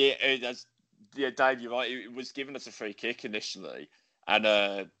Dave, you're right. It was given us a free kick initially, and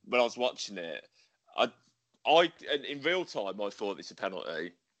when I was watching it, I in real time I thought it's a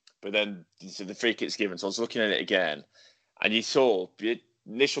penalty, but then the free kick's given, so I was looking at it again, and you saw the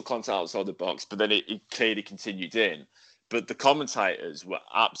initial contact outside the box, but then it clearly continued in. But the commentators were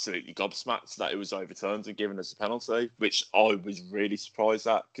absolutely gobsmacked that it was overturned and given us a penalty, which I was really surprised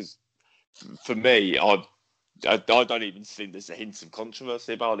at, because for me, I don't even think there's a hint of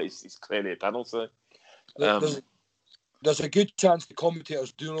controversy about it. It's clearly a penalty. There's a good chance the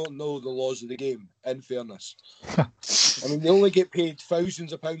commentators do not know the laws of the game, in fairness. I mean, they only get paid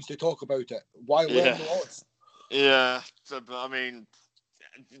thousands of pounds to talk about it. Why learn the laws? Yeah, but I mean,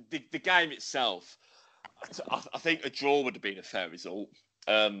 the game itself, I think a draw would have been a fair result.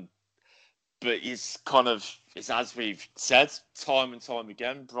 But it's as we've said time and time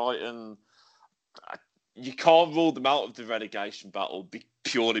again, Brighton, you can't rule them out of the relegation battle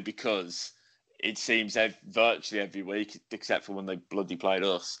purely because it seems virtually every week, except for when they bloody played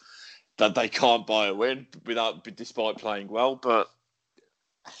us, that they can't buy a win despite playing well. But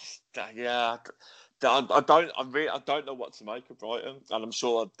yeah, I don't know what to make of Brighton, and I'm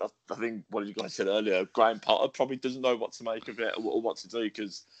sure I think what you guys said earlier, Graham Potter probably doesn't know what to make of it or what to do,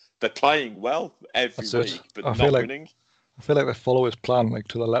 because they're playing well every week, but not winning. I feel like they follow his plan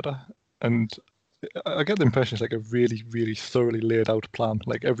to the letter, and I get the impression it's like a really, really thoroughly laid out plan.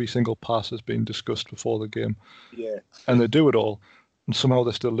 Like every single pass has been discussed before the game. Yeah. And they do it all, and somehow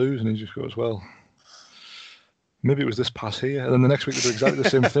they still lose, and he just goes, well, maybe it was this pass here, and then the next week they do exactly the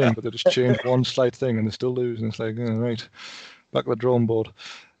same thing, but they just change one slight thing and they still lose, and it's like, right, back to the drawing board.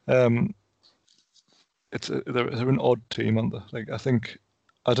 They're an odd team, aren't they? I think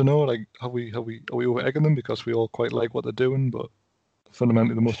I don't know, like, are we over egging them because we all quite like what they're doing, but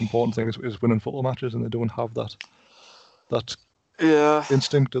fundamentally the most important thing is winning football matches, and they don't have that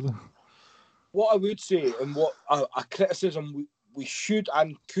instinct, do they? What I would say, and what a criticism we should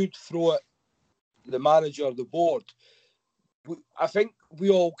and could throw at the manager, the board, I think we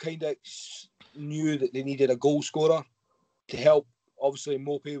all kind of knew that they needed a goal scorer to help. Obviously,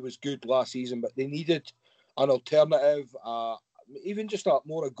 Mopey was good last season, but they needed an alternative, even just a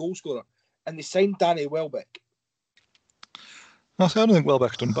goal scorer. And they signed Danny Welbeck. I don't think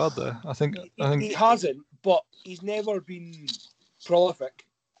Welbeck's done bad there. I think he hasn't, but he's never been prolific.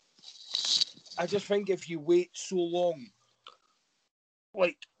 I just think if you wait so long,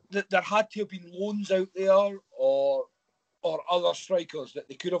 like there had to have been loans out there or other strikers that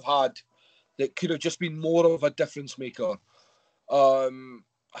they could have had that could have just been more of a difference maker. I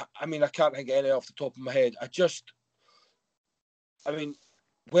mean, I can't think of any off the top of my head.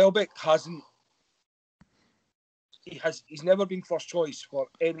 Welbeck hasn't. He's never been first choice for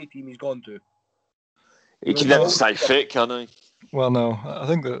any team he's gone to. He can never stay fit, can he? Well, no. I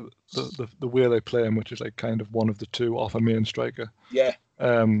think the way they play him, which is like kind of one of the two off a main striker,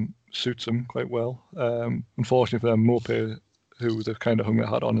 suits him quite well. Unfortunately for them, Mopey, who they've kind of hung their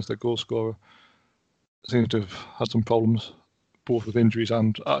hat on as their goal scorer, seems to have had some problems, both with injuries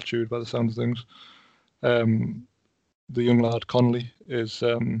and attitude, by the sound of things. The young lad Connolly is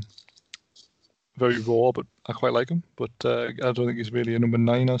very raw, but I quite like him. But I don't think he's really a number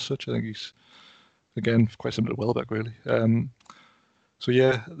 9 as such. I think he's, again, quite similar to Welbeck, really. So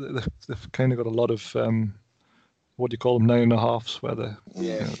yeah, they've kind of got a lot of what do you call them, 9.5s, where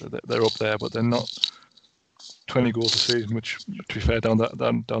they're up there, but they're not 20 goals a season. Which, to be fair, down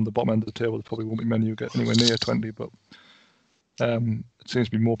the bottom end of the table, there probably won't be many who get anywhere near 20. But it seems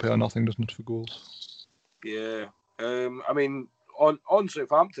to be more pay or nothing, doesn't it, for goals? Yeah. I mean, on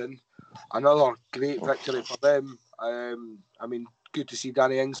Southampton, another great victory for them. I mean, good to see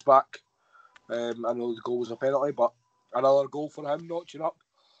Danny Ings back. I know the goal was a penalty, but another goal for him, notching up.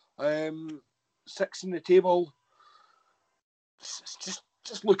 6 in the table. It's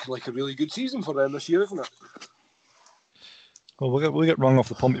just looking like a really good season for them this year, isn't it? Well, we'll get wrong off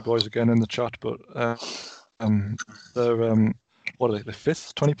the Pompey boys again in the chat, but they're what are they? The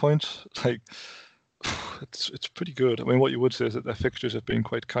 5th, 20 points. Like, it's pretty good. I mean, what you would say is that their fixtures have been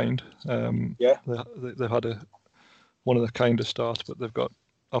quite kind. They've had one of the kindest starts, but they've got,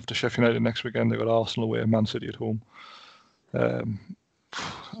 after Sheffield United next weekend, they've got Arsenal away and Man City at home. I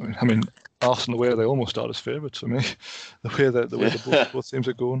mean, Arsenal away, they almost start as favourites for me. the way the both teams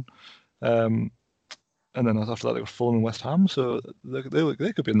are going. And then after that, they got Fulham and West Ham, so they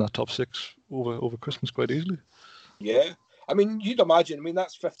could be in that top 6 over Christmas quite easily. Yeah, I mean, you'd imagine. I mean,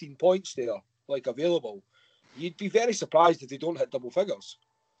 that's 15 points there, like, available. You'd be very surprised if they don't hit double figures.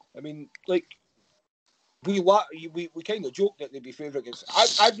 I mean, like, we kind of joked that they'd be favourite against.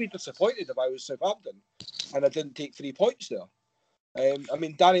 I'd be disappointed if I was Southampton and I didn't take 3 points there. I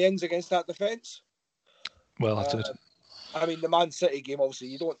mean, Danny Ings against that defence. Well, that's it. I mean, the Man City game, obviously,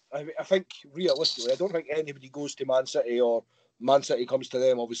 you don't. I think realistically, I don't think anybody goes to Man City or Man City comes to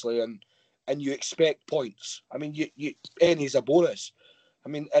them, obviously, and you expect points. I mean, you any's a bonus. I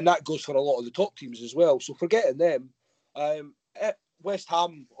mean, and that goes for a lot of the top teams as well. So forgetting them, West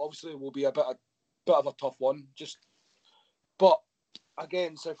Ham obviously will be a bit of a tough one. But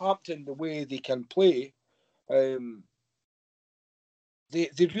again, Southampton, the way they can play, they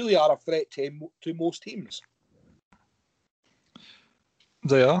really are a threat to most teams.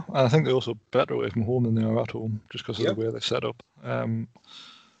 They are, and I think they're also better away from home than they are at home, just because of the way they're set up.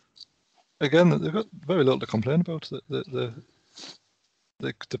 Again, they've got very little to complain about. They're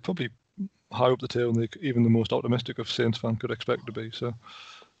probably higher up the table than even the most optimistic of Saints fans could expect to be. So,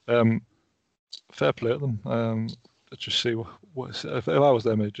 fair play to them. Let's just see if I was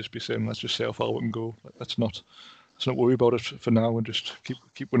them, I'd just be saying, let's just see how far we can go. Let's not worry about it for now, and just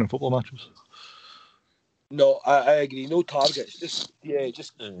keep winning football matches. No, I agree. No targets. Just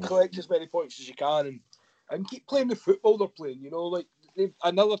collect as many points as you can and keep playing the football they're playing. You know, like they've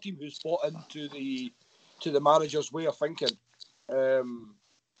another team who's bought into the manager's way of thinking.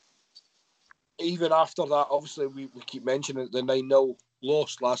 Even after that, obviously we keep mentioning the 9-0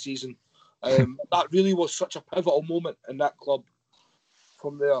 loss last season. That really was such a pivotal moment in that club.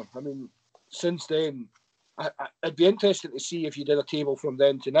 From there, I mean, since then, it'd be interesting to see if you did a table from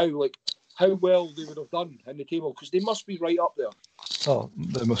then to now, like, how well they would have done in the table, because they must be right up there. Oh,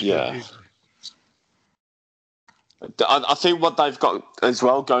 they must be. I think what they've got as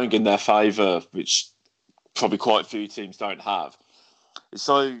well going in their favour, which probably quite a few teams don't have,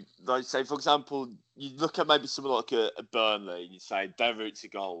 So, like, say, for example, you look at maybe someone like a Burnley, and you say their route to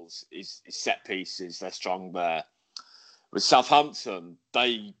goals is set pieces. They're strong there. With Southampton,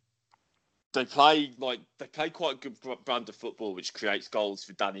 they play quite a good brand of football, which creates goals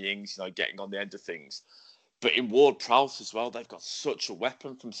for Danny Ings, getting on the end of things. But in Ward-Prowse as well, they've got such a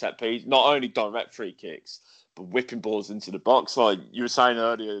weapon from set pieces. Not only direct free kicks, but whipping balls into the box. Like you were saying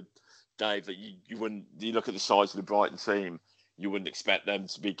earlier, Dave, that you wouldn't. You look at the size of the Brighton team, you wouldn't expect them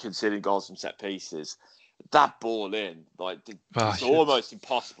to be conceding goals from set pieces. That ball in, it's almost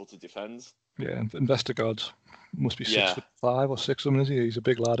impossible to defend. Yeah, and Vestergaard must be 6'5" or 6 something, is he? He's a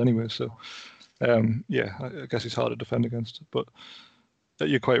big lad anyway, so I guess he's hard to defend against. But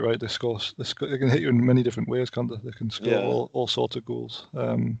you're quite right. They can hit you in many different ways, can't they? They can score all sorts of goals.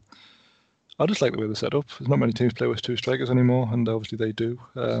 I just like the way they're set up. There's not many teams play with 2 strikers anymore, and obviously they do,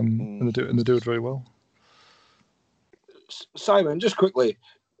 and they do it very well. Simon, just quickly,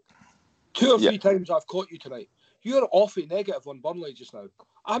 2 or 3 times I've caught you tonight. You're awfully negative on Burnley just now.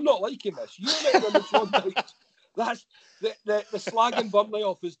 I'm not liking this. You're making on this one night. That's the slagging Burnley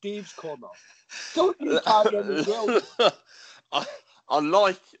off is Dave's corner. Don't you tag him as well? I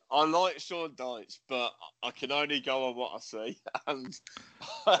like Sean Dyche, but I can only go on what I see, and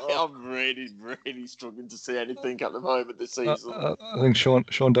I'm really, really struggling to see anything at the moment this season. I think Sean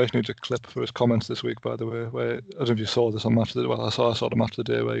Dyche needs a clip for his comments this week, by the way. Where I don't know if you saw this on Match of the Day. Well, I saw the Match of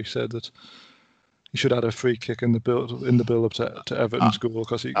the Day where he said that he should have had a free kick in the build up to Everton's goal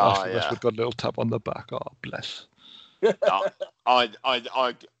because Rashford got a little tap on the back. Oh, bless. I thought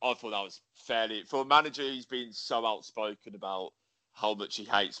that was fairly for a manager who's been so outspoken about how much he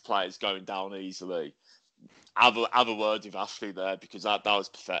hates players going down easily. Have a word with Ashley there, because that was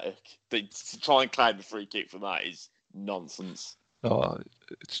pathetic. To try and claim a free kick from that is nonsense. Oh,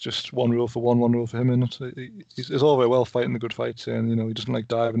 it's just one rule for one rule for him. And he's all very well fighting the good fights, and he doesn't like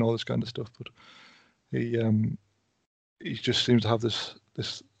diving and all this kind of stuff. But he just seems to have this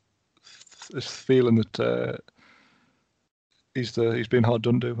feeling that he's being hard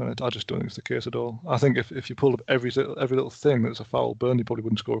done to, and I just don't think it's the case at all. I think if you pulled up every little thing that's a foul, Burnley probably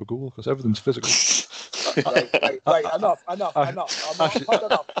wouldn't score a goal because everything's physical. Right, enough. I'm not enough.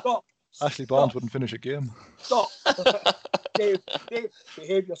 Stop. Ashley Barnes wouldn't finish a game. Stop. Dave,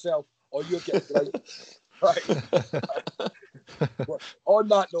 behave yourself or you're getting grounded. Right. On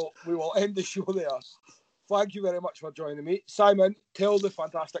that note, we will end the show there. Thank you very much for joining me. Simon, tell the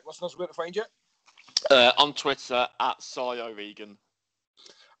fantastic listeners where to find you. On Twitter @SioRegan.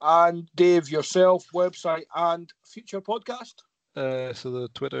 And Dave, yourself, website and future podcast? So the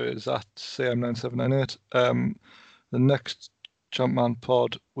Twitter is @SAM9798. The next Champman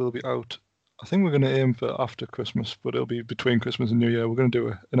pod will be out. I think we're going to aim for after Christmas, but it'll be between Christmas and New Year. We're going to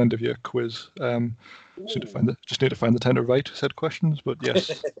do an end of year quiz. Just need to find the time to write said questions, but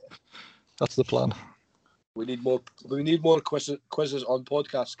yes, that's the plan. We need more quizzes on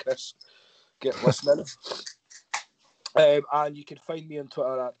podcasts, Chris. Get listening. And you can find me on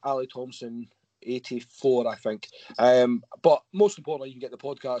Twitter at Ali Thompson84, I think. But most importantly, you can get the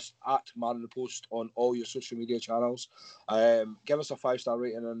podcast at Man in the Post on all your social media channels. Give us a 5-star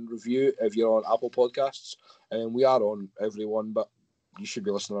rating and review if you're on Apple Podcasts. We are on every one, but you should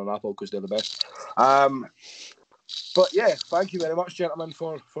be listening on Apple because they're the best. But yeah, thank you very much, gentlemen,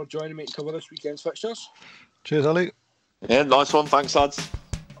 for joining me to cover this weekend's fixtures. Cheers, Ali. Yeah, nice one. Thanks, lads.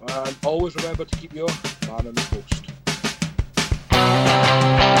 And always remember to keep your Man in the Post.